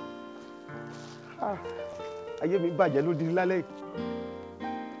 Ayé mi bàjẹ́ ló di lálẹ́ yìí.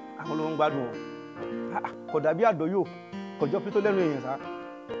 Àwọn ló ń gbádùn o. Kò dàbí àdó yóò kọjọ́ pitó lẹ́nu èèyàn sá.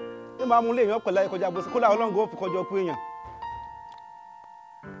 Ṣé máa mú léyìn ọ̀pẹ̀ láyé kọjá bó ṣe kó láwọn ọlọ́ngọ́ fi kọjọ́ pé èèyàn.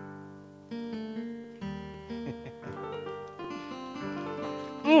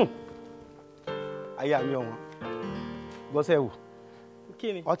 Ayé àmì ọ̀wọ́n bọ́sẹ̀ wò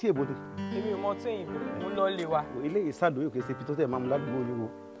kí ni ọtí èbó ni. èmi ò mọ tí ìbò mo lọ lè wa. eléyìí sàdóyò kìí ṣe pitó tẹ̀ máa mú ládùúgbò ni wo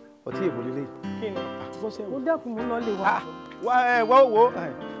ọtí èbó lélẹ̀. kí ni bọ́sẹ̀ wò. mo dẹ́kun mo lọ lè wa. wá wo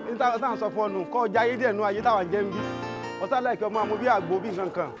ní táwọn sọ fún ọ nù kọ́ ọjà ayé díẹ̀ nù ayé táwọn jẹ́ ń bí ọtá láìkí ọmọ àmọ́ bí àgbo bí nǹkan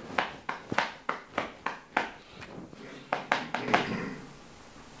kan.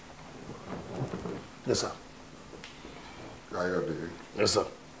 Yes, sir. Kayode. Yes, sir.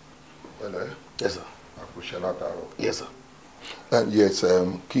 Pẹ̀lẹ́. Yes, sir. Àkùṣe látàárọ̀. Yes, sir. Yes,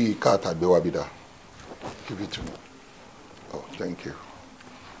 kí káàtà gbé wá bí dá. Give it to me. Oh, thank you.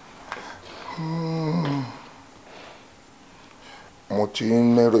 Mo ti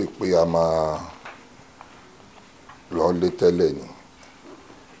ń lérò pé a máa lọ lé tẹ́lẹ̀ ni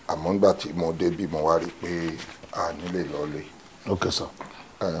àmọ́ nígbà tí mo débí mo wá rí i pé a nílè lọ lé. Okay sir.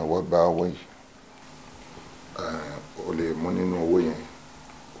 Wọ́n gba owó yìí o lè mú nínú owó yẹn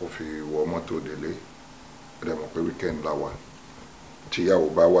kó fi wọ mọ́tò délé rẹ̀ mọ̀ pé weekend la wà tíyàwó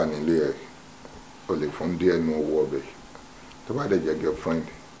bá wà nílé ẹ̀ o lè fún díẹ̀ nínú owó ọbẹ̀ tó bá dẹ̀ jẹ́ girlfriend.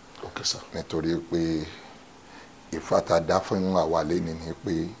 Okay sir. Nítorí pé ìfatadá fún àwa lẹ́ni ni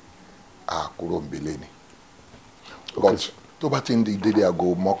pé a kúrò ń belé ni. But tó bá ti ń di dédé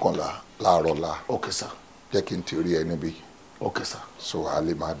aago 11 láàárọ̀ la. Okay sir. Jẹ́ kí n ti rí ẹ níbí. Okay sir. So a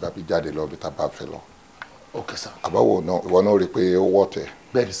lè máa gbábí jáde lọ bí tá a bá fẹ́ lọ. Okay sir. Àbáwò náà ìwọ náà rí i pé ó wọ̀ tẹ̀.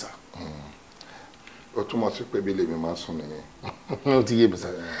 Bẹ́ẹ̀ni sir. Ó túmọ̀ sí pé bí lèmi máa sùn nìyẹn. Ó ti yé mi sir.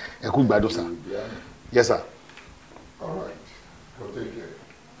 Ẹ kú gbádùn sir. Yes sir. All right. Go take care.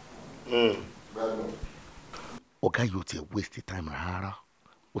 Ọ̀gá yóò tiẹ̀ waste time rárá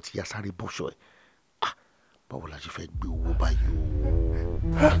ó ti yá sáré bọ́ṣọ ẹ̀ báwo la ṣe fẹ́ gbé owó báyìí o.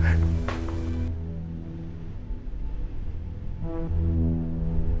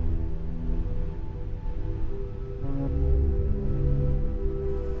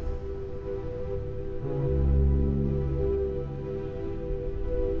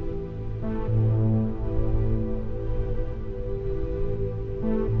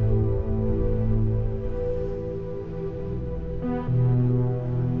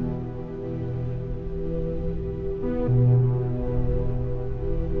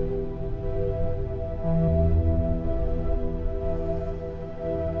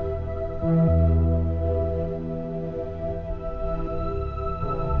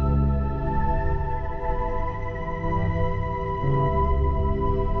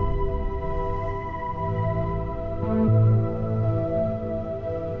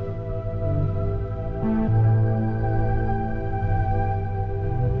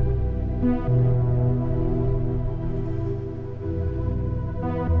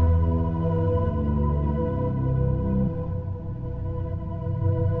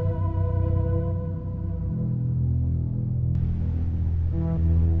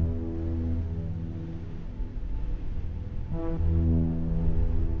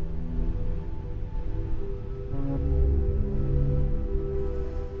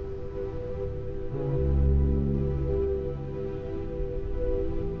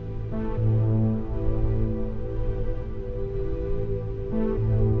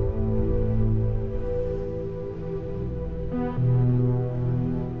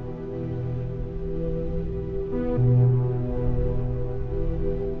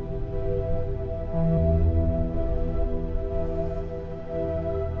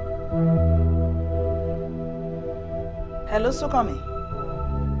 Hello, Sukami.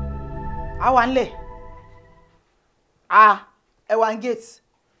 Àwa ńlẹ̀. Ẹ wà ń gate.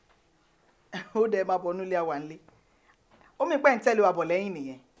 Ó dẹ̀ máa bọ̀ nílé àwa ńlẹ̀. Ó mi pẹ́ ń tẹ̀lé wa bọ̀ lẹ́yìn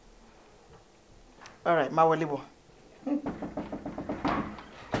nìyẹn. All right, máa wọlé bọ̀.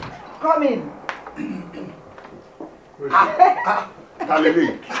 Come in.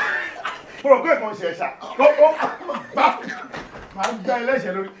 Kálẹ́lẹ́. Fúnra pé kan ṣe ẹ̀ṣà. Máa gbá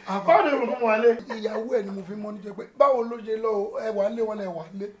ẹlẹ́ṣẹ̀ lórí. Báwo ni mo fún wa lé? Ìyàwó ẹ̀ ni mo fi mọ́ ní jẹ́ pé báwo ló ṣe lọ ẹ wà lé wọn ẹ wà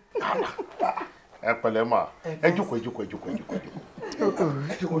lé. Ẹ pẹ̀lẹ́ mà. Ẹ jókòó.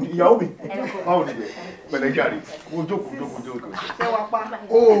 Ìyàwó mi. Báwo ni bẹ̀? Pẹ̀lẹ́ jàre. Mo jókòó. Ṣé wàá pa?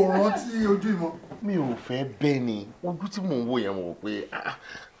 O rántí ojú ìmọ̀. Mi ò fẹ́ bẹ́ẹ̀ ni. Ojú tí mò ń wò yẹn mo wò pé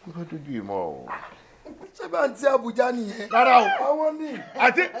mo fẹ́ dojú ìmọ̀ o. Ṣé bá ń tí Àbújá nìyẹn? Rárá o. Àwọn ní.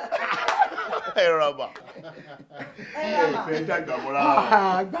 Àti ẹ rọ̀bà. Ẹ fẹ́ dàgbà mọ́ra.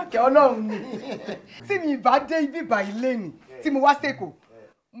 Àgbàkẹ́ Ọlọ́run ni. Tí mi bá dé ibi ìbàyí lẹ́nu tí mo wá sẹ́kọ̀ọ́,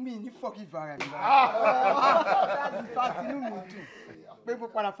 mi ní forgive ara mi. Láti fa tinú mi dùn pé mo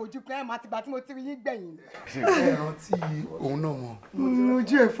padà fojú pé ẹ̀ máa ti gbà tí mo ti rí yín gbẹ̀yìn. Ẹ rántí òun náà mọ̀.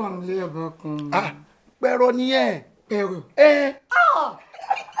 Ojú ẹ̀ fún mi lẹ́yìn kan. Pẹ̀rọ nìyẹn. Ẹ̀rọ.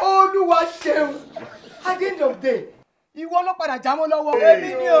 Olúwa ṣeun. At the end of the day, ìwọ ló padà jámọ́ lọ́wọ́. Èmi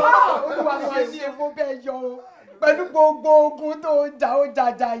ni o. Olúwa ṣe epo bẹ́ẹ̀ yọ o. Pẹ̀lú gbogbo ogun tó jà ó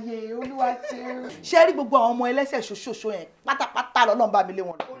jàjàyè, Olúwa ṣeun. Ṣé rí gbogbo àwọn ọmọ ẹlẹ́sẹ̀ ṣoṣoṣo yẹn pátápátá lọ́lọ́run bá mi lé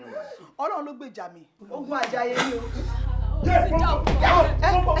wọn lọ. Ọlọ́run ló gbèjà mi. Ogun àjàyè ni o.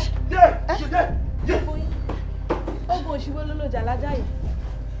 Ogun òṣìwọ́ ló lòjà lájàyè.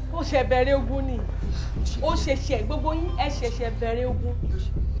 Ó ṣe bẹ̀rẹ̀ ogun ni. Ó ṣẹ̀ṣẹ̀ gbogbo yín ẹ ṣẹ̀ṣẹ̀ bẹ̀rẹ̀ ogun.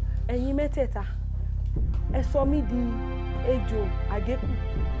 Ẹ̀yin mẹ́tẹ̀ẹ̀ta ẹ sọ mí di ejò àgékù.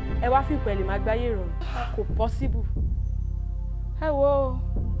 Ẹ wá fi pẹ̀lẹ́ máa gbáyé rọrùn. Kò possible. Ẹ wo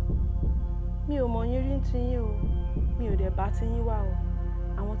mi ò mọ̀ yín rí ti yín o. Mi ò dẹ̀ bá ti yín wá o.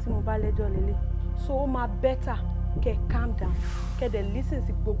 Àwọn tí mo bá lẹ́jọ́ lélẹ̀ so ó máa better kẹ́ calm down kẹ́ dẹ̀ listen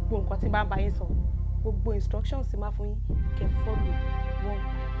sí gbogbo nǹkan tí bá ń bá yín sọ gbogbo instructions tí máa fún yín kẹ́ follow one.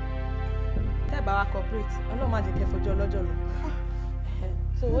 tẹ́ ẹ bá wa cooperate ọlọ́run má jẹ́ kẹ́ fojú ọlọ́jọ́ lọ.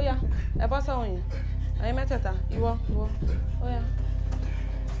 so ó yá ẹ bọ́ sáwọn yẹn ẹ̀yin mẹ́tẹ̀ẹ̀ta ìwọ ó yá.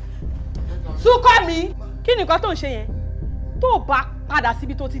 Súnkọ́ mi kí ni nǹkan tó ń ṣe yẹn tó o bá padà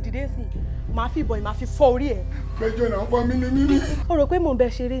síbi tó ti dìde sí màá fi ìbọn màá fi fọ́ orí ẹ̀. péjọ náà fọ mí ní mímí. o rò pé mò ń bẹ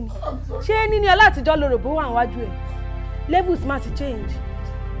ṣeré ni ṣé Niniola àtijọ́ lórí bó wà níwájú ẹ̀ levels má ti change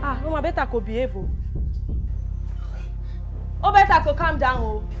ó máa bẹ́tà kó behave o ó bẹ́tà kó calm down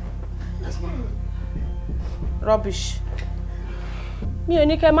o. rubbish mi ò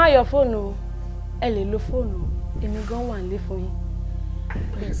ní kẹ́ má yọ fóònù o ẹ lè lo fóònù èmi gan wà nílé fún yín.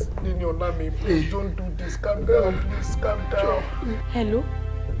 Please, Niniola, please don't do this. Calm down, please, calm down. Hello?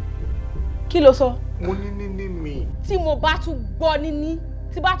 Kí ló sọ? Mo ní mi. Tí mo bá tún gbọ́ níní,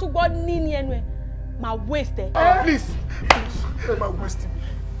 tí bá tún gbọ́ níní ẹnu ẹ̀, máa waste ẹ. Please, ẹ máa waste mi.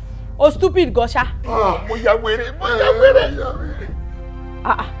 O stupid gọ́ṣá. Mo ya wèrè.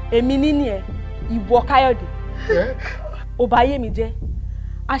 Èmi níní ẹ, ìwọ Káyọ̀dé. Ó bà ayé mi jẹ́.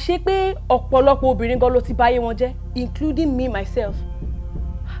 Àṣé pé ọ̀pọ̀lọpọ̀ obìnrin gan ló ti bà ayé wọn jẹ́, including me myself.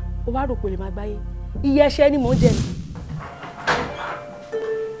 Ó wá rò pé lè máa gbáyé iye ẹ̀ṣẹ̀ ni mò ń jẹ ni.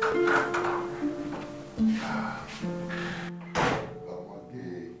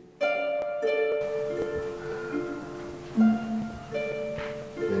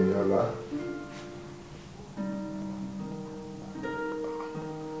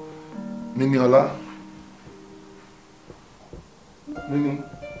 Niniola. Nini.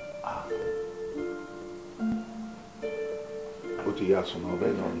 Ó ti yá sùn náà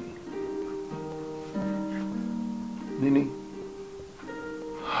bẹ́ẹ̀ náà ni. Nini.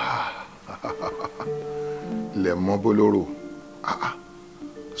 Lẹ̀ mọ́ bólóró.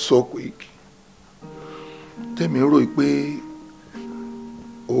 So quick. Tèmi rò pé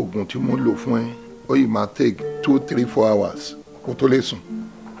oògùn tí mo lò fún ẹ ó yìí máa take 2, 3, 4 hours kó tó lè sùn.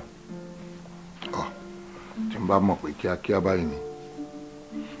 Tí n bá mọ̀ pé kíákíá báyìí ni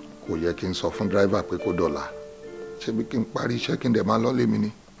kò yẹ kí n sọ fún dráìvà pé kó dọ̀là ṣebí kí n parí iṣẹ́ kí n dẹ̀ máa lọ́lé mi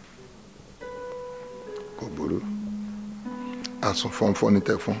ni. Kò burú. Àsùn fọ́nfọ́n ní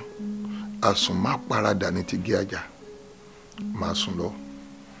tẹ̀fọ́n àsùn má paradà ní ti gé ajá máa sùn lọ.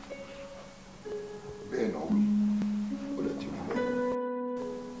 Bẹ́ẹ̀ náà wí ó lè ti wí bẹ́ẹ̀.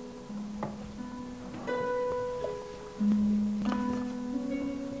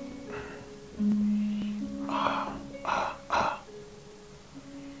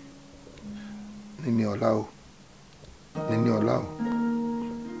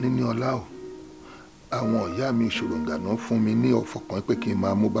 Niniola o àwọn ìyá mi ṣòròǹgànà fún mi ní ọ̀fọ̀ kan pé kí n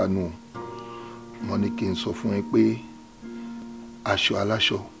máa mú bánú wọn ní kí n sọ fún ẹ pé aṣọ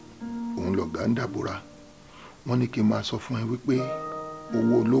aláṣọ òun lọ̀gá ń dàbúrà wọn ní kí n máa sọ fún ẹ wípé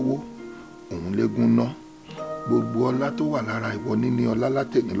owó olówó òun légún ná gbogbo ọlá tó wà lára ìwọ Niniola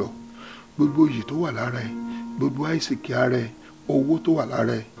látẹ̀ní lọ gbogbo yìí tó wà lára ẹ gbogbo àìsíkí ara ẹ owó tó wà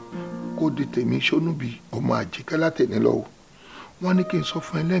lára ẹ kó di tèmi Ṣónúbì ọmọ Àjíkẹ́ látẹ̀ní lọ o wọ́n ní kí n sọ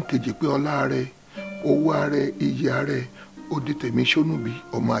fún ẹ lẹ́ǹkejì pé ọlá rẹ owó rẹ iyì rẹ ó di tèmi Ṣónúbì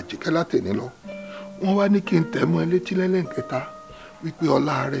ọmọ Àjíkẹ́ látẹ̀ní lọ wọ́n wá ní kí n tẹ̀ mọ́ ẹ létí lẹ́lẹ́ǹkẹta wípé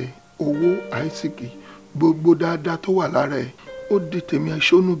ọlá rẹ owó àìsíkì gbogbo dáadáa tó wà lára ẹ ó di tèmi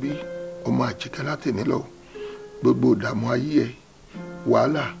Ṣónúbì ọmọ Àjíkẹ́ látẹ̀ní lọ gbogbo ìdààmú ayé ẹ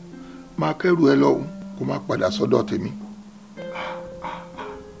wàhálà máa kẹ́rù ẹ lọ kó má padà sọ́dọ̀ tèmi.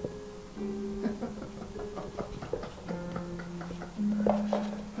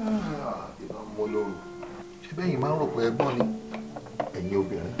 Bẹ́yìn máa ń rò pé ẹgbọ́n ni ẹ̀yin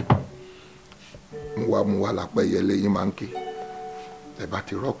obìnrin mú wa lápẹ́ yẹlé yín máa ń ké ẹ bá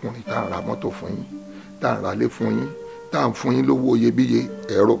ti rọ́kùnrin tá à ń ra mọ́tò fún yín tá à ń ralé fún yín tá à ń fún yín lówó iyebíye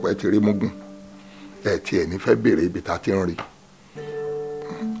ẹ rò pé ti rí mugun ẹ tiẹ̀ ní fẹ́ béèrè ibi tá a ti ń rí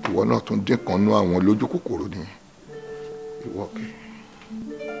ìwọ náà tún dín kan nú àwọn lójú kòkòrò nìyẹn ìwọ kẹ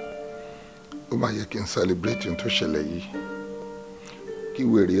ó máa yẹ kí n celebrate n tó ṣẹlẹ̀ yìí kí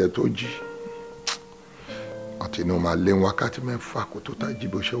wèrè ẹ tó jí àti inú máa lé wákàtí 6 kó tó tá jí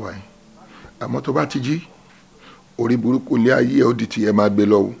bó ṣe wà yín àmọ́ tó bá ti jí orí burúkú ilé ayé ẹ ó di tiẹ̀ máa gbé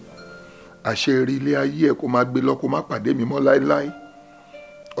lọ o àṣírí ilé ayé ẹ kó máa gbé lọ kó má pàdé mi mọ́ láéláé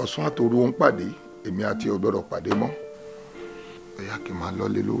ọ̀sán àtòru ń pàdé èmi àti ò gbọ́dọ̀ pàdé mọ́ bóyá kí n máa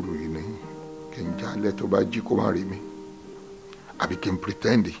lọ́lé lóru yìí ni kí n jálẹ̀ tó bá jí kó má rí mi àbí kí n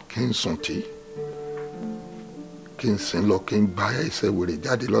pretend kí n sùn tí kí n sìn lọ kí n gba ẹsẹ̀ wèrè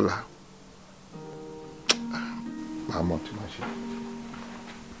jáde lọ́la máa mọ̀ tí máa ṣe.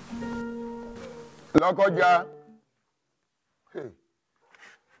 lọ́kọjá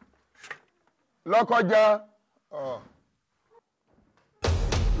Lọ́kọjá.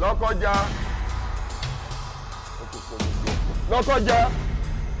 Lọ́kọjá. Lọ́kọjá.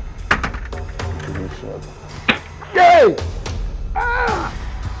 Yay! Ah!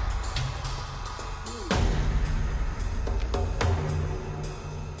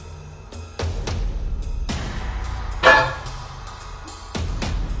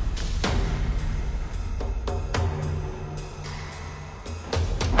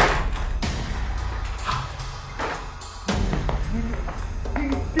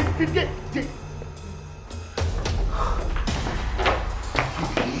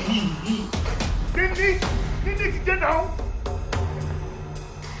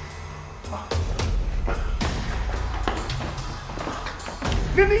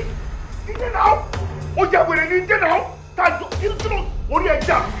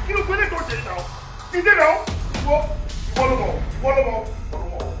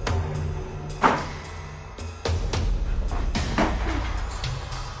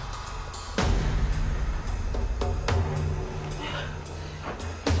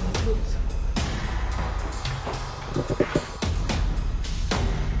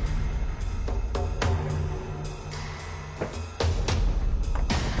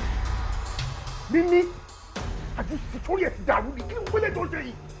 Nini, àjùsí sórí ẹ̀ ti dàrú ni kí ló gbélé tó ṣe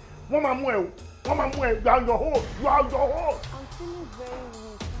yìí? Wọ́n máa mú ẹ o, wọ́n máa mú ẹ, you are your hold, you are your hold. I'm feeling very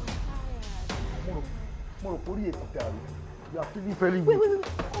weak, I'm tired. Mo rò pórí ẹ̀ ti dàrú, you are feeling very weak. Wait.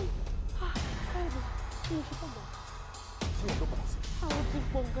 Kayode, kí ló ṣe fún bọ̀? Ṣé ẹ̀ ló kàn sí? Àwọn ti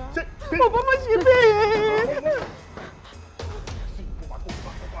pọ̀ ga. Bàbá má ṣe bẹ́ẹ̀.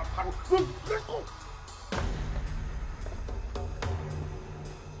 Let's go.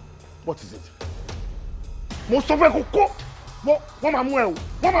 What is it? Mo sọ fẹ́ kó kó. Wọ́n máa mú ẹ o.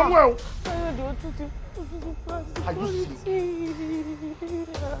 Wọ́n máa mú ẹ o. Kayode, ó tún ti Are you sick?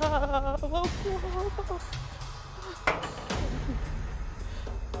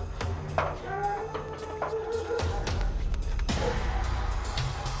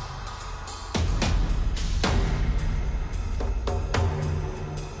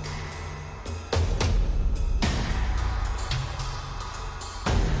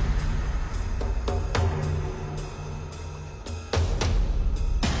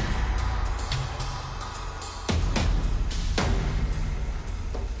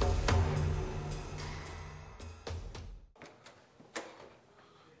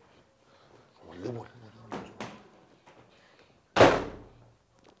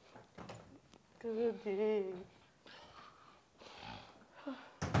 Kayode.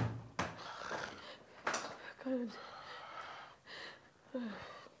 Kayode.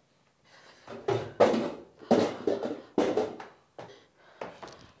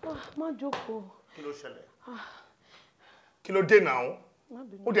 Má jókòó. Kí ló ṣẹlẹ̀? Kí ló dé náà?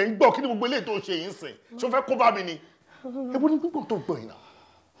 Ó dẹ̀ ń gbọ́ kí ni gbogbo eléyìí tó ṣe yìí ń sìn? Ṣé o fẹ́ kó bá mi ni? Ewu ni gbogbo tó gbọ́ yìí náà.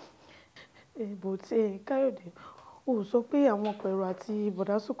 Èbò tí Kayode, o sọ pé àwọn pẹ̀rọ àti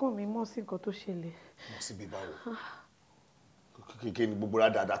bọ̀dá Súnkànmí mọ̀ sí nǹkan tó ṣẹlẹ̀. Mọ̀ sí bí báwo? Kékeré ni gbogbo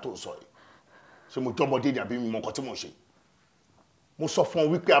dáadáa tó sọ yìí. Ṣé mo jọmọdé ni àbí mi mọ nǹkan tí mo ṣe? Mo sọ fún ọ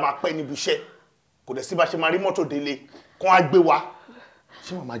wípé a máa pẹ́ níbi iṣẹ́. Kò dẹ̀ sí bá ṣe máa rí mọ́tò délé kán á gbé wa.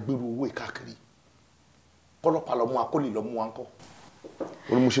 Ṣé màá máa gbèrú owó ìkáàkiri? Kọ́lọ́pàá lọ mú wa kó lè lọ mú wa ńkọ́.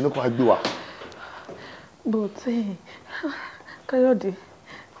 Orí mo ṣe ní kó á gbé wa. Bọ̀tẹ́ Kayode,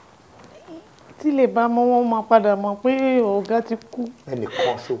 tí lè bá mọ́ wọn máa padà mọ̀ pé ọ̀gá ti kú.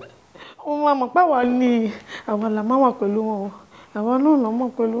 Ẹnìkan ṣó. Wọ́n máa mọ̀ pé àwa ni àwa là máa wà pẹ̀lú wọn. Àwa náà lọ mọ̀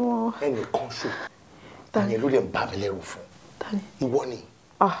pẹ̀lú wọn. Ẹnìkan ṣó. Tani ló dẹ̀ ń bá mi lẹ́rù fún? Tani? Ìwọ ni.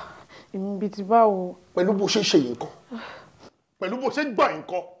 Èmi bíi ti báwo? Pẹ̀lú bó ṣe ṣe yìí ńkọ́. Pẹ̀lú bó ṣe gbọ́ yìí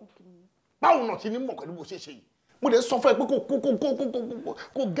ńkọ́. Báwo náà ti ní mọ̀ pẹ̀lú bó ṣe ṣe yìí? Mo dẹ̀ sọ fún ẹ pé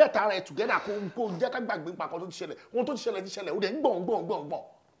kó get ara ẹ together kó jẹ́ ká gbàgbé nípa kan tó ti ṣẹlẹ̀. Ohun tó ti ṣẹlẹ̀ ti ṣẹlẹ̀. Ó dẹ̀ ń gbọ̀n.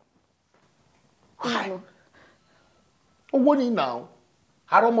 Owó ni náà.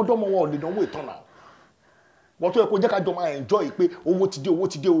 Àrọ́mọdọ́mọ wọn ò lè dánwó ìtàn náà. Wọ́n tó yẹ kó jẹ́ ká jọ máa enjoy pé owó ti dé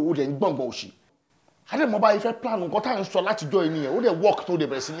owó rẹ̀ ń gbọ̀ngbọ̀n òṣì. Adé mo bá ifẹ̀ plan nǹkan tá à ń sọ láti jọ ẹni yẹn ó dẹ̀ work tó dẹ̀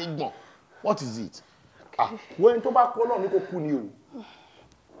bẹ̀rẹ̀ sí ní gbọ̀n. What is it? Wọ́n ẹni tó bá kọ́ náà ní kò kú ni o.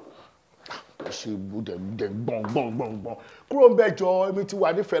 Ṣé ibú dẹ̀ gbọ̀n. Kúrò ń bẹ jọ èmi ti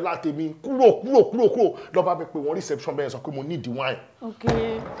wà nífẹ̀ẹ́ láti mi. Kúrò. Lọ bá mi pè wọ́n reception bẹ́ẹ̀ sọ pé mo need wine.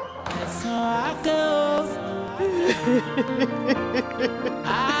 Okay.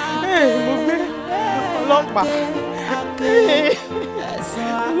 Mo gbé ọlọ́pàá.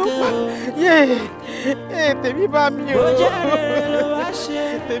 Tèmi bá mi o.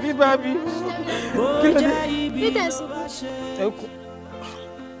 Tèmi bá mi. Peter sí.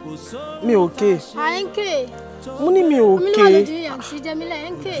 Mi ò ké. À ń ké. mo ní mi ò ké. mi náà ló di àǹtí Jẹ́mílà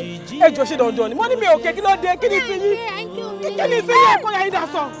ẹ̀ ń ké. ẹ jọ ṣe dandan ni mo ní mi ò ké kí ló dé kí ni ti yín kí ni ti yín ẹ̀kọ́ yà yín dà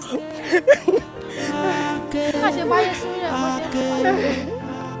sọ. má ṣe báyé sílẹ̀ má ṣe báyé.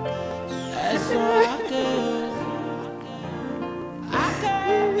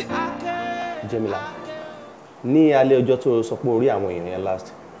 Jẹ́mílà ní alẹ́ ọjọ́ tó sọ pé orí àwọn èèyàn yẹn last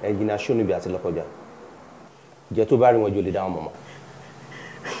ẹ̀yìn náà ṣó níbi àti lọ́kọjá jẹ́ tó bá rí wọn jò lè dá wọn mọ̀.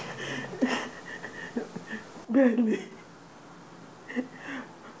 Bẹ́ẹ̀ni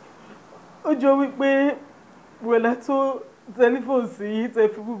ó jọ wípé wẹ̀lá tó tẹlifóònù sí tẹ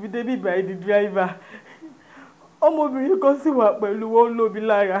fi búbi débi ìbàyí di dírẹ́fà ọmọbìnrin kan sì wà pẹ̀lú wọn lóbi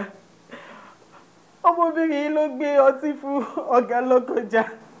lára ọmọbìnrin yìí ló gbé ọtí fún ọ̀gá lọ́kọjá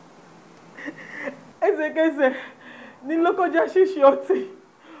ẹsẹ̀kẹsẹ̀ ní lọ́kọjá ṣíṣe ọtí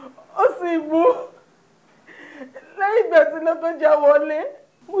ó sì mú lẹ́yìn ìgbà tí lọ́kọjá wọlé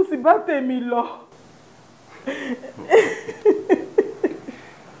mo sì bá tèmi lọ.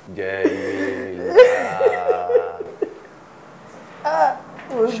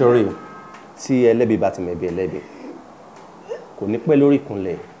 Sori tí ẹlẹ́bi bá ti mẹ̀bi ẹlẹ́bi kò ní pẹ́ lórí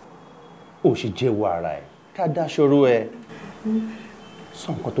ìkúnlẹ̀ ó sì jẹ́wọ́ ara ẹ̀ ká dá ṣòro ẹ̀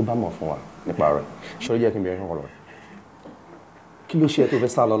sọ nǹkan tó bá mọ̀ fún wa nípa rẹ̀. Sori jẹ́ kí n bẹ̀rẹ̀ ọ̀rọ̀ kí ló ṣe ẹ́ tó fẹ́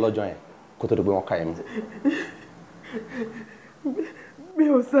sá lọ lọ́jọ́ yẹn kó tó di pé wọ́n ká ẹ̀ mú. Mi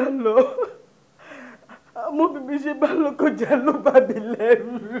ò sá lọ àmọ́ bíbí ṣe bá lọ́kọjá ló bá mi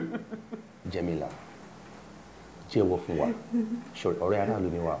lẹ́rù. Jẹ́mílà jẹ́wọ́ fún wa sori ọ̀rẹ́ aráàlú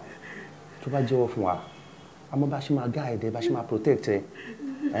ni wa tó bá jẹ́wọ́ fún wa àmọ́ bá ṣe máa guide ẹ bá ṣe máa protect ẹ.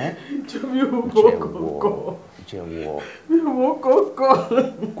 Jẹ́wọ́. Mi ò mọ kọ̀ọ̀kan.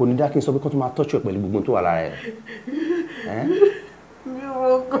 Kò ní dá kí n sọ pé kó tó máa tọ́jú ẹ pẹ̀lú gbogbo tó wà lára ẹ. Mi ò mọ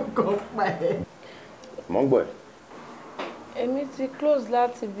kọ̀ọ̀kan pa ẹ̀. Mọ̀ ń gbọ́ ẹ. Èmi ti close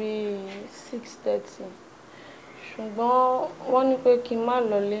láti bí 6:30 ṣùgbọ́n wọ́n ní pé kí n má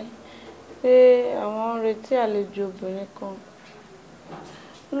lọlé pé àwọn ń retí àlejò obìnrin kan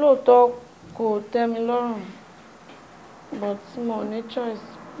lóòótọ́ kò tẹ́ mi lọ́rùn but mo ní choice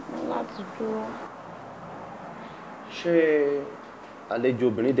láti dúró. Ṣé àlejò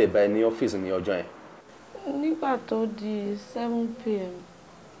obìnrin dẹ̀ bá ẹ ní ọ́fíìsì ní ọjọ́ yẹn? Nígbà tó di 7 PM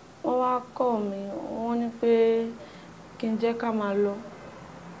wọ́n wá kọ́ mi wọ́n ní pé kí n jẹ́ ká máa lọ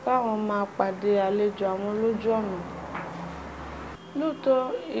báwọn máa pàdé àlejò àwọn lójú ọ̀nà. Lóòótọ́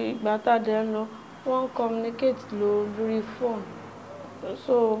ìgbà tá a dẹ̀ ń lọ wọ́n ń communicate lórí phone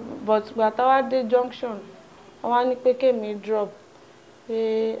so but ìgbà tá a wá dé junction wọ́n wá ní pé kémi drop pé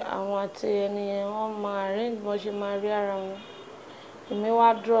àwọn àti ẹni yẹn wọ́n máa arrange bọ́n ṣe máa rí ara wọn èmi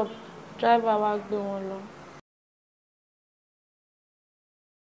wá drop driver wá gbé wọn lọ.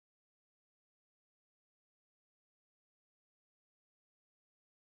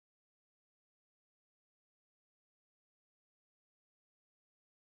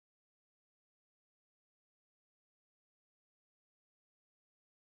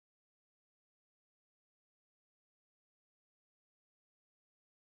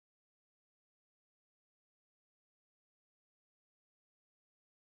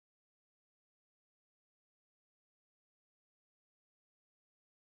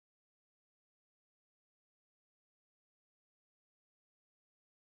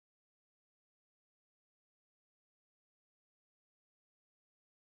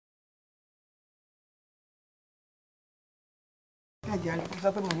 Àjẹ́ àlùkò sọ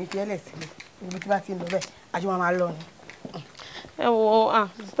pé mo ní fi ẹlẹ̀ sílẹ̀ ibi tí bá ti ń lọ bẹ́ẹ̀ àjọ máa lọ ni. Ẹ wo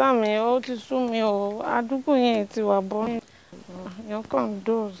sísá mi ó ti sú mi o àdúgbò yẹn ti wà bọ́ yẹn kàn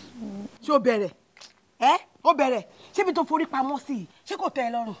dóòs. Ṣé o bẹ̀rẹ̀ ó bẹ̀rẹ̀ ṣébi tó forí pamọ́ sí i ṣé kò tẹ́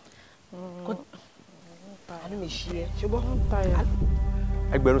ẹ lọ́rùn. àánú mi ṣí ẹ ṣùgbọ́n.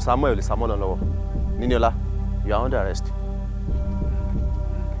 Ẹgbẹ̀rún Samuel lè Samuel lọ́wọ́ Niniola you are under arrest.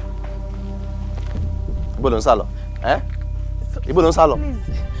 Ibo ló ń sá lọ? Ibo ló ń sá lọ?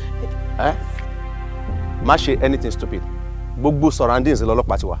 Má ṣe anything stupid. Gbogbo surroundings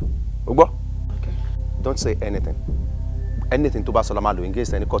lọ́lọ́pàá ti wà. O gbọ́? Don't say anything. Anything tó bá sọ la máa lò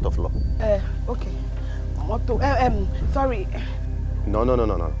against any court of law. Okay. Mọ́tò sorry. No.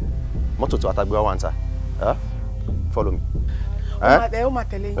 Mọ́tò tó àtàgbé wa wà ń ta. Follow me. Ó máa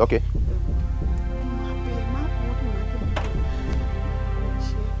tẹ̀lé yín. Okay.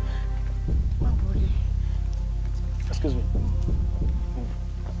 Excuse me.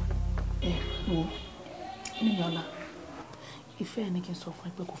 Wo Niniola ìfẹ́ ẹni kí n sọ fún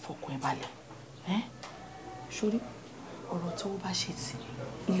ẹ pé kò fọkàn ẹ balẹ̀ sórí ọ̀rọ̀ tí wọ́n bá ṣe tì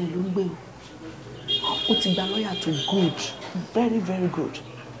ilé ló ń gbé o ti gba lọ́ọ̀yà tó good very very good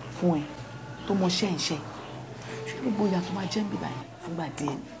fún ẹ tó mọ ṣẹ́ ṣé gbogbo ìyà tó máa jẹ́ ń bì báyìí fúngbà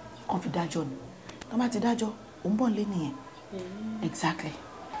díẹ̀ kàn fi dájọ́ ni tó bá ti dájọ́ ó ń bọ̀ lé nìyẹn. Exactly.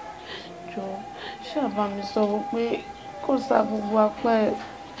 Jọ ṣàbá mi sọ pé kò sá gbogbo apá ẹ̀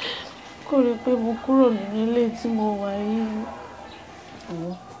kò rí pé mo kúrò nínú ilé tí mo wà yìí.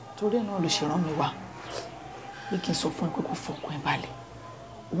 Òun torí náà ló ṣe rán mi wá pé kí n sọ fún ẹ pé kó fọkàn ẹ balẹ̀.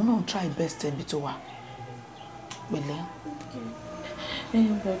 Òun náà try best ẹbí tó wà. Pẹ̀lẹ́.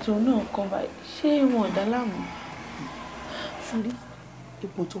 Bọ̀tò náà kan báyìí ṣé wọn ò dá láàmú? Ṣorí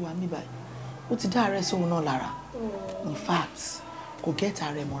ipò tó wà mí báyìí ó ti dá àárẹ̀ sóhun náà lára. In fact kò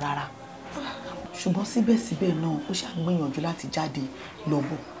gẹ́ta rẹ̀ mọ́ rárá. Ṣùgbọ́n síbẹ̀síbẹ̀ náà ó ṣàgbìyànjú láti jáde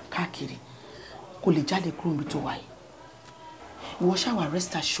lọ́bọ̀ káàkiri kó lè jáde kúrò níbi tó wà yìí. Ìwọ ṣáà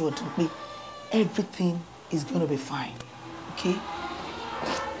rest assured pé everything is gonna be fine. Okay?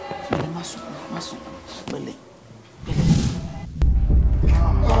 Pẹ̀lẹ́ má sunkún pẹ̀lẹ́.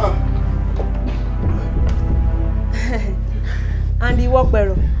 And ìwọ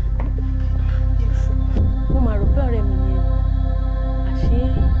pẹ̀rọ mo máa rò pé ọ̀rẹ́ mi ni ẹni àṣé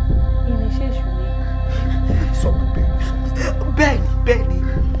irinṣẹ́ èṣù ni. Sọ pé bẹ́ẹ̀ni.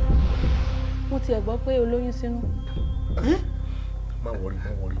 Mo tiẹ̀ gbọ́ pé olóyún sínú. Má wọrí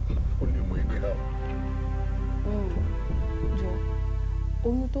ó lè mú ẹni náà. Jọ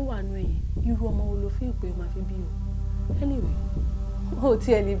oyún tó wà nù ẹ̀yìn irú ọmọ wo ló fi ìpè máa fi bí o? Anyway o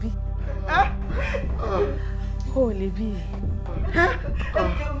tiẹ̀ lè bí. O lè bí.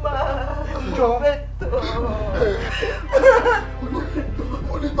 Jọ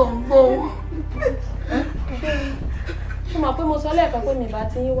onítọ̀ ń gbọ́. Ṣé mọ̀ pé mo sọ lẹ́ẹ̀kan pé mi bá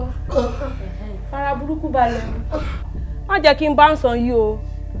ti yín wá? Fara burúkú balẹ̀. Má jẹ́ kí n bá ń sàn yìí o.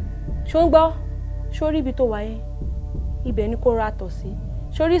 Ṣó ń gbọ́? Ṣó rí ibi tó wà yẹn? Ibẹ̀ ni kó ra tọ̀ sí.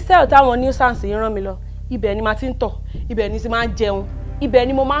 Ṣó rí sẹ́ẹ̀ táwọn nuisance yìí rán mi lọ? Ibẹ̀ ni màá ti ń tọ̀. Ibẹ̀ ni ti máa ń jẹun. Ibẹ̀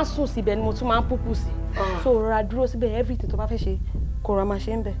ni mo máa ń sùn sí. Ibẹ̀ ni mo tún máa ń púpù sí. So rọra dúró síbẹ̀ everything tó bá fẹ́ ṣe kó ra máa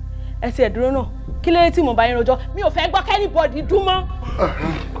ṣe ń bẹ̀. Ẹ ti ẹ̀ dúró náà. Kí lóye tí mo bá yín rojọ́? Mi ò fẹ́ gbọ́ kẹ́nìbọ̀dì dún mọ́.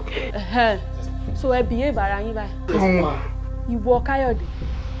 So ẹ behave ara yín báyìí. Ìwọ Káyọ̀dé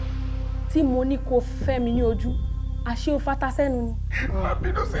tí mo ní kó fẹ́ mi ní ojú àṣé o fata sẹ́nu ni.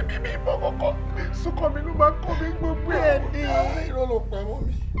 Àbínú sí mi ìmọ̀ kọ̀kọ́ súnkọ́ mi ló máa ń kọ́ mi gbogbo ẹ̀ ní. Irọ́ ló pa mọ́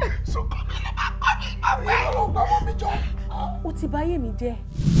mi. Súnkọ́ mi ló máa ń kọ́ mi gbogbo ẹ̀. Irọ́ ló pa mọ́ mi jọ. O ti báyé mi jẹ́.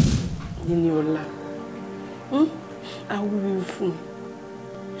 Niniola awúwo fún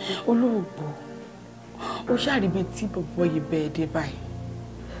olóògbò ó ṣàríbi tí bọ̀bọ̀ yìí bẹ́ẹ̀ dé báyìí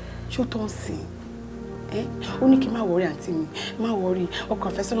ṣó tó ń sìn ó ní kí n má wọrí àǹtí mi má wọrí ọkọ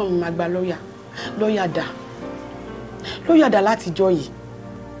àfẹ́sọ́nà mi máa gba lọ́ọ̀yà dà látijọ́ yìí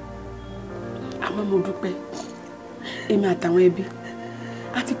àmọ́ mo dúpẹ́ èmi àtàwọn ẹbí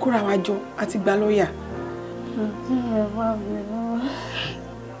a ti kóra wa jọ a ti gba lọ́ọ̀yà.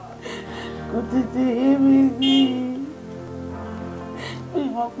 Kò tètè yé mi ní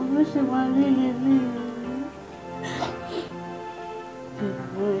ìwọ̀n kò ló ṣe máa rí lélẹ̀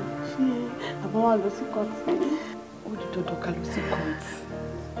ṣé àbá wa lọ sí kọ́ọ̀tù. Ó di dandan ká lọ sí kọ́ọ̀tù.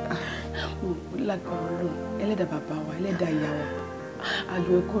 Mo lágbára Ọlọ́run ẹlẹ́dàá bàbá wa ẹlẹ́dàá ìyá wa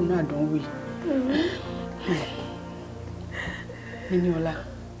ayọ̀ ẹ̀kọ́ náà àdánwò yìí. Niniola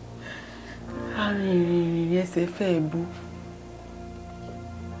arìnrìn ẹsẹ̀ fẹ́ bú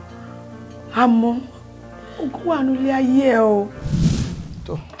àmọ́ ogún wà nílé ayé ẹ o.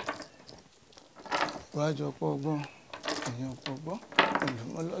 Tó wájú ọ̀pọ̀ ọgbọ́n èèyàn ọ̀pọ̀ ọgbọ́n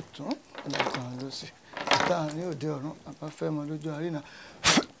olùmọ́lọ́tún ọlọ́kan ló sì láàrin òde ọ̀run àbáfẹ́ mọ lójú àríná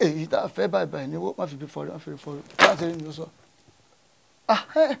èyí tá a fẹ́ báyìí ní owó má fi bí fọrí má fi fọrí láti rí ni ó sọ.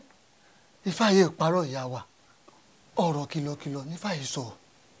 Ifáyé ìparọ́ ìyá wa ọ̀rọ̀ kìlọ̀kìlọ̀ nífàyè sọ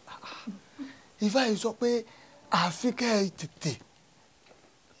Ifáyé sọ pé àfi kẹ́ ẹ tètè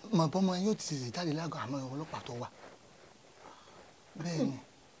mọ̀ bọ́mọ yóò ti tètè jáde lágọ̀ àmọ́ ọlọ́pàá tó wà bẹ́ẹ̀ ni.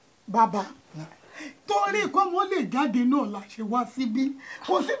 Bàbá torí kó mo lè jáde náà la ṣe wá síbí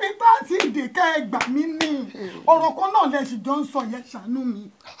kò síbi tá a ti dè ká ẹ gbà mí ní ọ̀rọ̀ kan náà lẹ sì jọ ń sọ yẹn ṣàánú mi.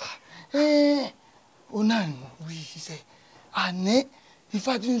 Ó náà ń wí iṣẹ́ àní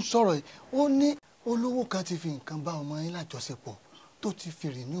Ifá tí ń sọ̀rọ̀ yìí ó ní olówó kan ti fi nǹkan bá ọmọ yín lájọṣepọ̀ tó ti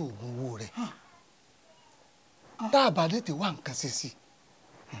fèrè ní oògùn owó rẹ̀ tá a bá tètè wá nǹkan ṣe sí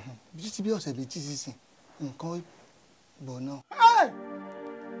títí bí ọ̀sẹ̀ méjì sísìn nǹkan bọ̀ náà.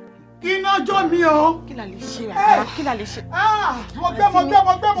 Iná jó mi o. Kí la lè ṣe àgbà? Kí la lè ṣe? Mo gbé.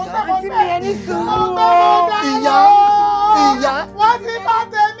 Àǹtí mi ẹni sùúrù o. Ìyá. Wọ́n ti bá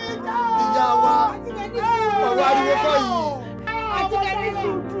tẹ̀mí ká. Ìyá wa. Ọ̀rọ̀ ariwo kọ́ yìí. Àǹtí mi ẹni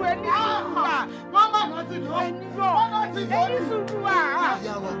sùúrù ẹni sùúrù à. Wọ́n má náà ti lọ. Ẹni sùúrù à.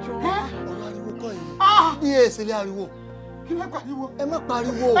 Ìyá wa. Ọ̀rọ̀ ariwo kọ́ yìí. Ní èsì ilé ariwo. Kí ló pariwo? Ẹ má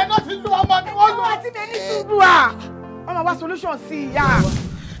pariwo. Ẹ náà ti lu ọmọ mi wọ́n lù. Àǹtí mi ẹni sùúrù à. Ọmọ wa solution sí ìyá.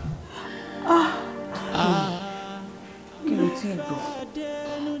 kí ló ti gbọ́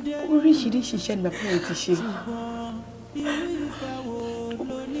oríṣiríṣi iṣẹ́ ni bàbá mi ti ṣe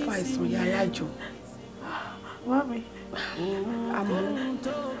fa ìsàn ya alájọ mami àmọ́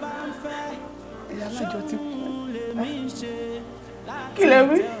ìyá alájọ ti kú kí lẹ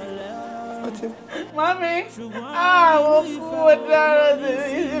wí mami àwọn kú ó dára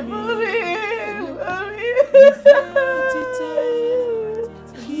sí mami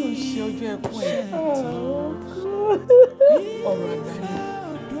kí o ṣe ọjọ́ ẹkún ẹ̀ ọ̀rọ̀ àgbà ni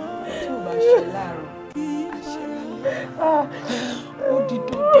tí o bá ṣe láàárọ̀ àṣẹ lálẹ́ ó di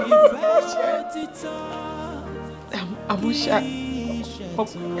dandan ìfẹ́ àṣẹ àmọ́ ṣá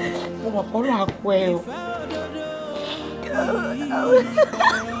mo mọ̀ pọ́nrọ́ àpò ẹ̀ o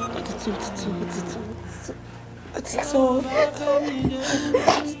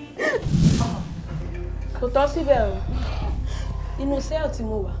kò tọ́ síbẹ̀ o inú sẹ́ẹ̀ tí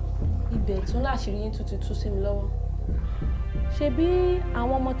mo wà ibẹ̀ tún láṣìírí yín tuntun tú sí mi lọ́wọ́ ṣebí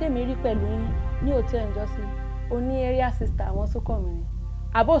àwọn ọmọ tèmi rí pẹ̀lú yín ní hòtẹ́ẹ̀lì ńjọ́sí oní area sister àwọn sókàn mi ni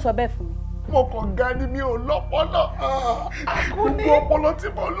àbó sọ bẹ́ẹ̀ fún mi. mo kàn ga ni mi ò lọ́pọlọ gbogbo ọpọlọ tí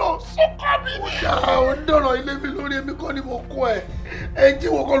mo lọ sọ́kàn mi ni. ó ń dọ̀rọ̀ ilé mi lórí èmi kọ́ ni mo kọ́ ẹ̀ ẹjí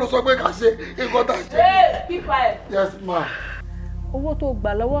wo kọ́ ló sọ pé ká ṣe nǹkan tá a ṣe. pípa ẹ̀. yes ma. owó tó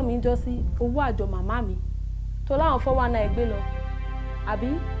gbà lọ́wọ́ mi ńjọ́sí owó àjọ màmá mi tó láwọn 419 gbé lọ àbí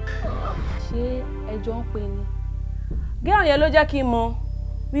ṣé ẹjọ́ ń pè ní. gẹ́hàn yẹn ló jẹ́ kí n mọ̀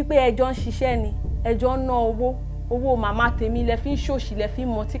wípé ẹjọ́ ń ṣiṣẹ́ ni ẹjọ́ ń ná owó màmá tèmi lẹ fi ń ṣòṣì lẹ fi ń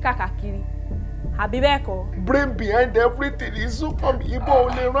mọtí kàkàkiri àbí bẹ́ẹ̀ kọ́. brain behind everything is Sukanmi ibo ò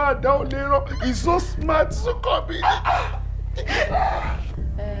lè rán àdá ò lè rán he's so smart Sukanmi.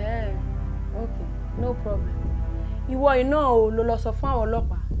 okay no problem ìwọ iná o ló lọ sọ fún àwọn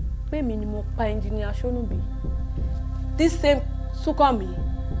ọlọ́pàá pé mi ni mo pa engineer Sonubi this same Sukanmi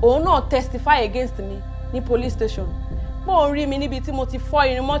òun náà testify against me ní police station pé òun rí mi níbi tí mo ti fọ́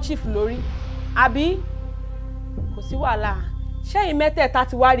irin mọ́ chief lórí àbí kò sí wàhálà ṣẹ́yìn mẹ́tẹ̀ẹ̀ta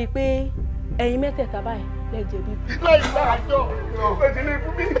ti wá rí i pé ẹ̀yin mẹ́tẹ̀ẹ̀ta báyìí lẹ jẹ̀bi. láì gba àjọ ẹ̀jẹ̀ lè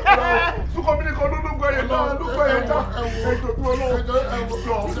fún mi Sukanmi nìkan ló ló gbọ́ ẹ̀yẹ náà ló gbọ́ ẹ̀yẹ náà ẹ̀jọ̀ tó lọ́wọ́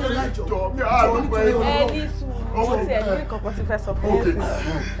jọ mi àá ló gbọ́ ẹ̀yẹ náà. ẹni sùn mo ti ẹ̀ ní kankan ti fẹ́ sọ fún yẹn sí.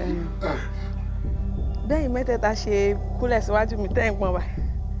 bẹ́ẹ̀ mẹ́tẹ̀ẹ̀ta ṣe kúlẹ̀ síwájú mi tẹ́ ń pọn wa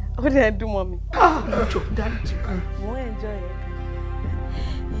ó dẹ̀ ń dùn mọ́ mi. mo ń enjoy ẹ̀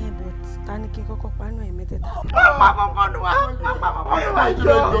gan but ta ni kí n kọ́kọ́ paná ẹ̀ mẹ́tẹ̀ẹ̀ta.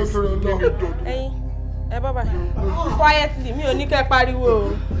 ẹ̀yin ẹ bàbá quietly mi ò ní kẹ́ pariwo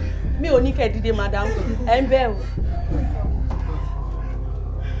o mi ò ní kẹ́ dìde madam ẹ ń bẹ̀ o.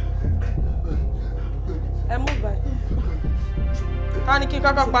 ẹ mú báyìí ká ní kí n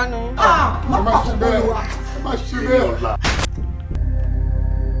kọ́kọ́ panu. ẹ má ṣe bẹ́ẹ̀ ẹ má ṣe bẹ́ẹ̀.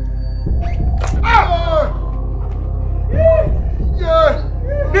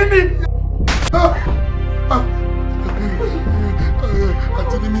 Nini!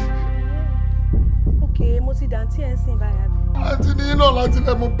 Àǹtí ni mí. Ok, mo ti dàntí ẹ̀ ń sìn báyà bí. Àǹtí ni iná láti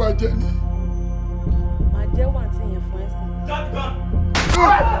fẹ́ mú bàjẹ́ ni. Màá jẹ́ wà tí yẹn fún ẹ sìn.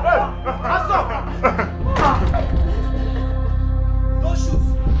 Don't shoot!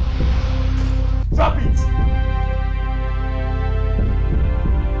 Drop it!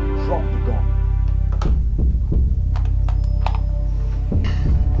 Drop the gun.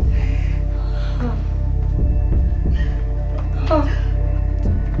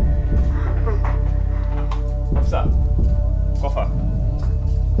 Officer, cover.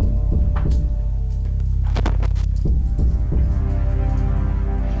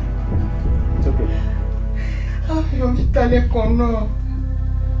 It's okay. Ayọ̀ mi talẹ̀ kan náà.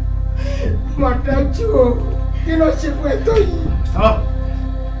 Mà dájú o, kí ló ṣe fún ẹ̀tọ́ yìí?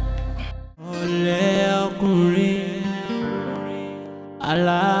 Ọ̀lẹ ọkùnrin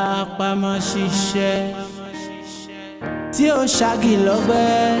alápámọ́ ṣiṣẹ́ tí ó ṣáàgì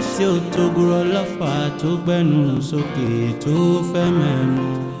lọ́gbẹ́ tí ó togurọ lọ́fà tó gbẹ́nu sókè tó fẹ́ mẹ́nu.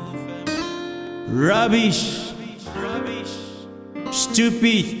 Rubbish,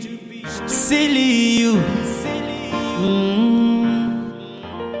 stupid, silly you.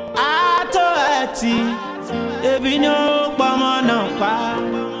 Àtọ̀ ẹ̀tì, ebi ni ó pamọ́ náà pa.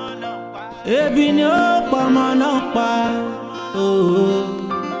 Ebi ni ó pamọ́ náà pa.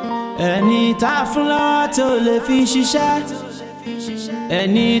 Ẹni tá a fún lọ́wọ́ tí ó lè fi ṣiṣẹ́.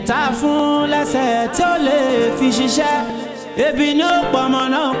 Ẹni tá a fún lẹ́sẹ̀ tí ó lè fi ṣiṣẹ́. Ebi ni ó pamọ́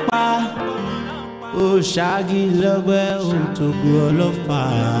náà pa. Ó ṣáàgì lọ́gbẹ́ ó tógun ọlọ́fà.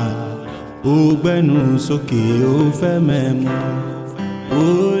 Ó gbẹ́nu sókè ó fẹ́ mẹ́mu. Ó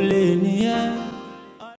lè ní ẹ́.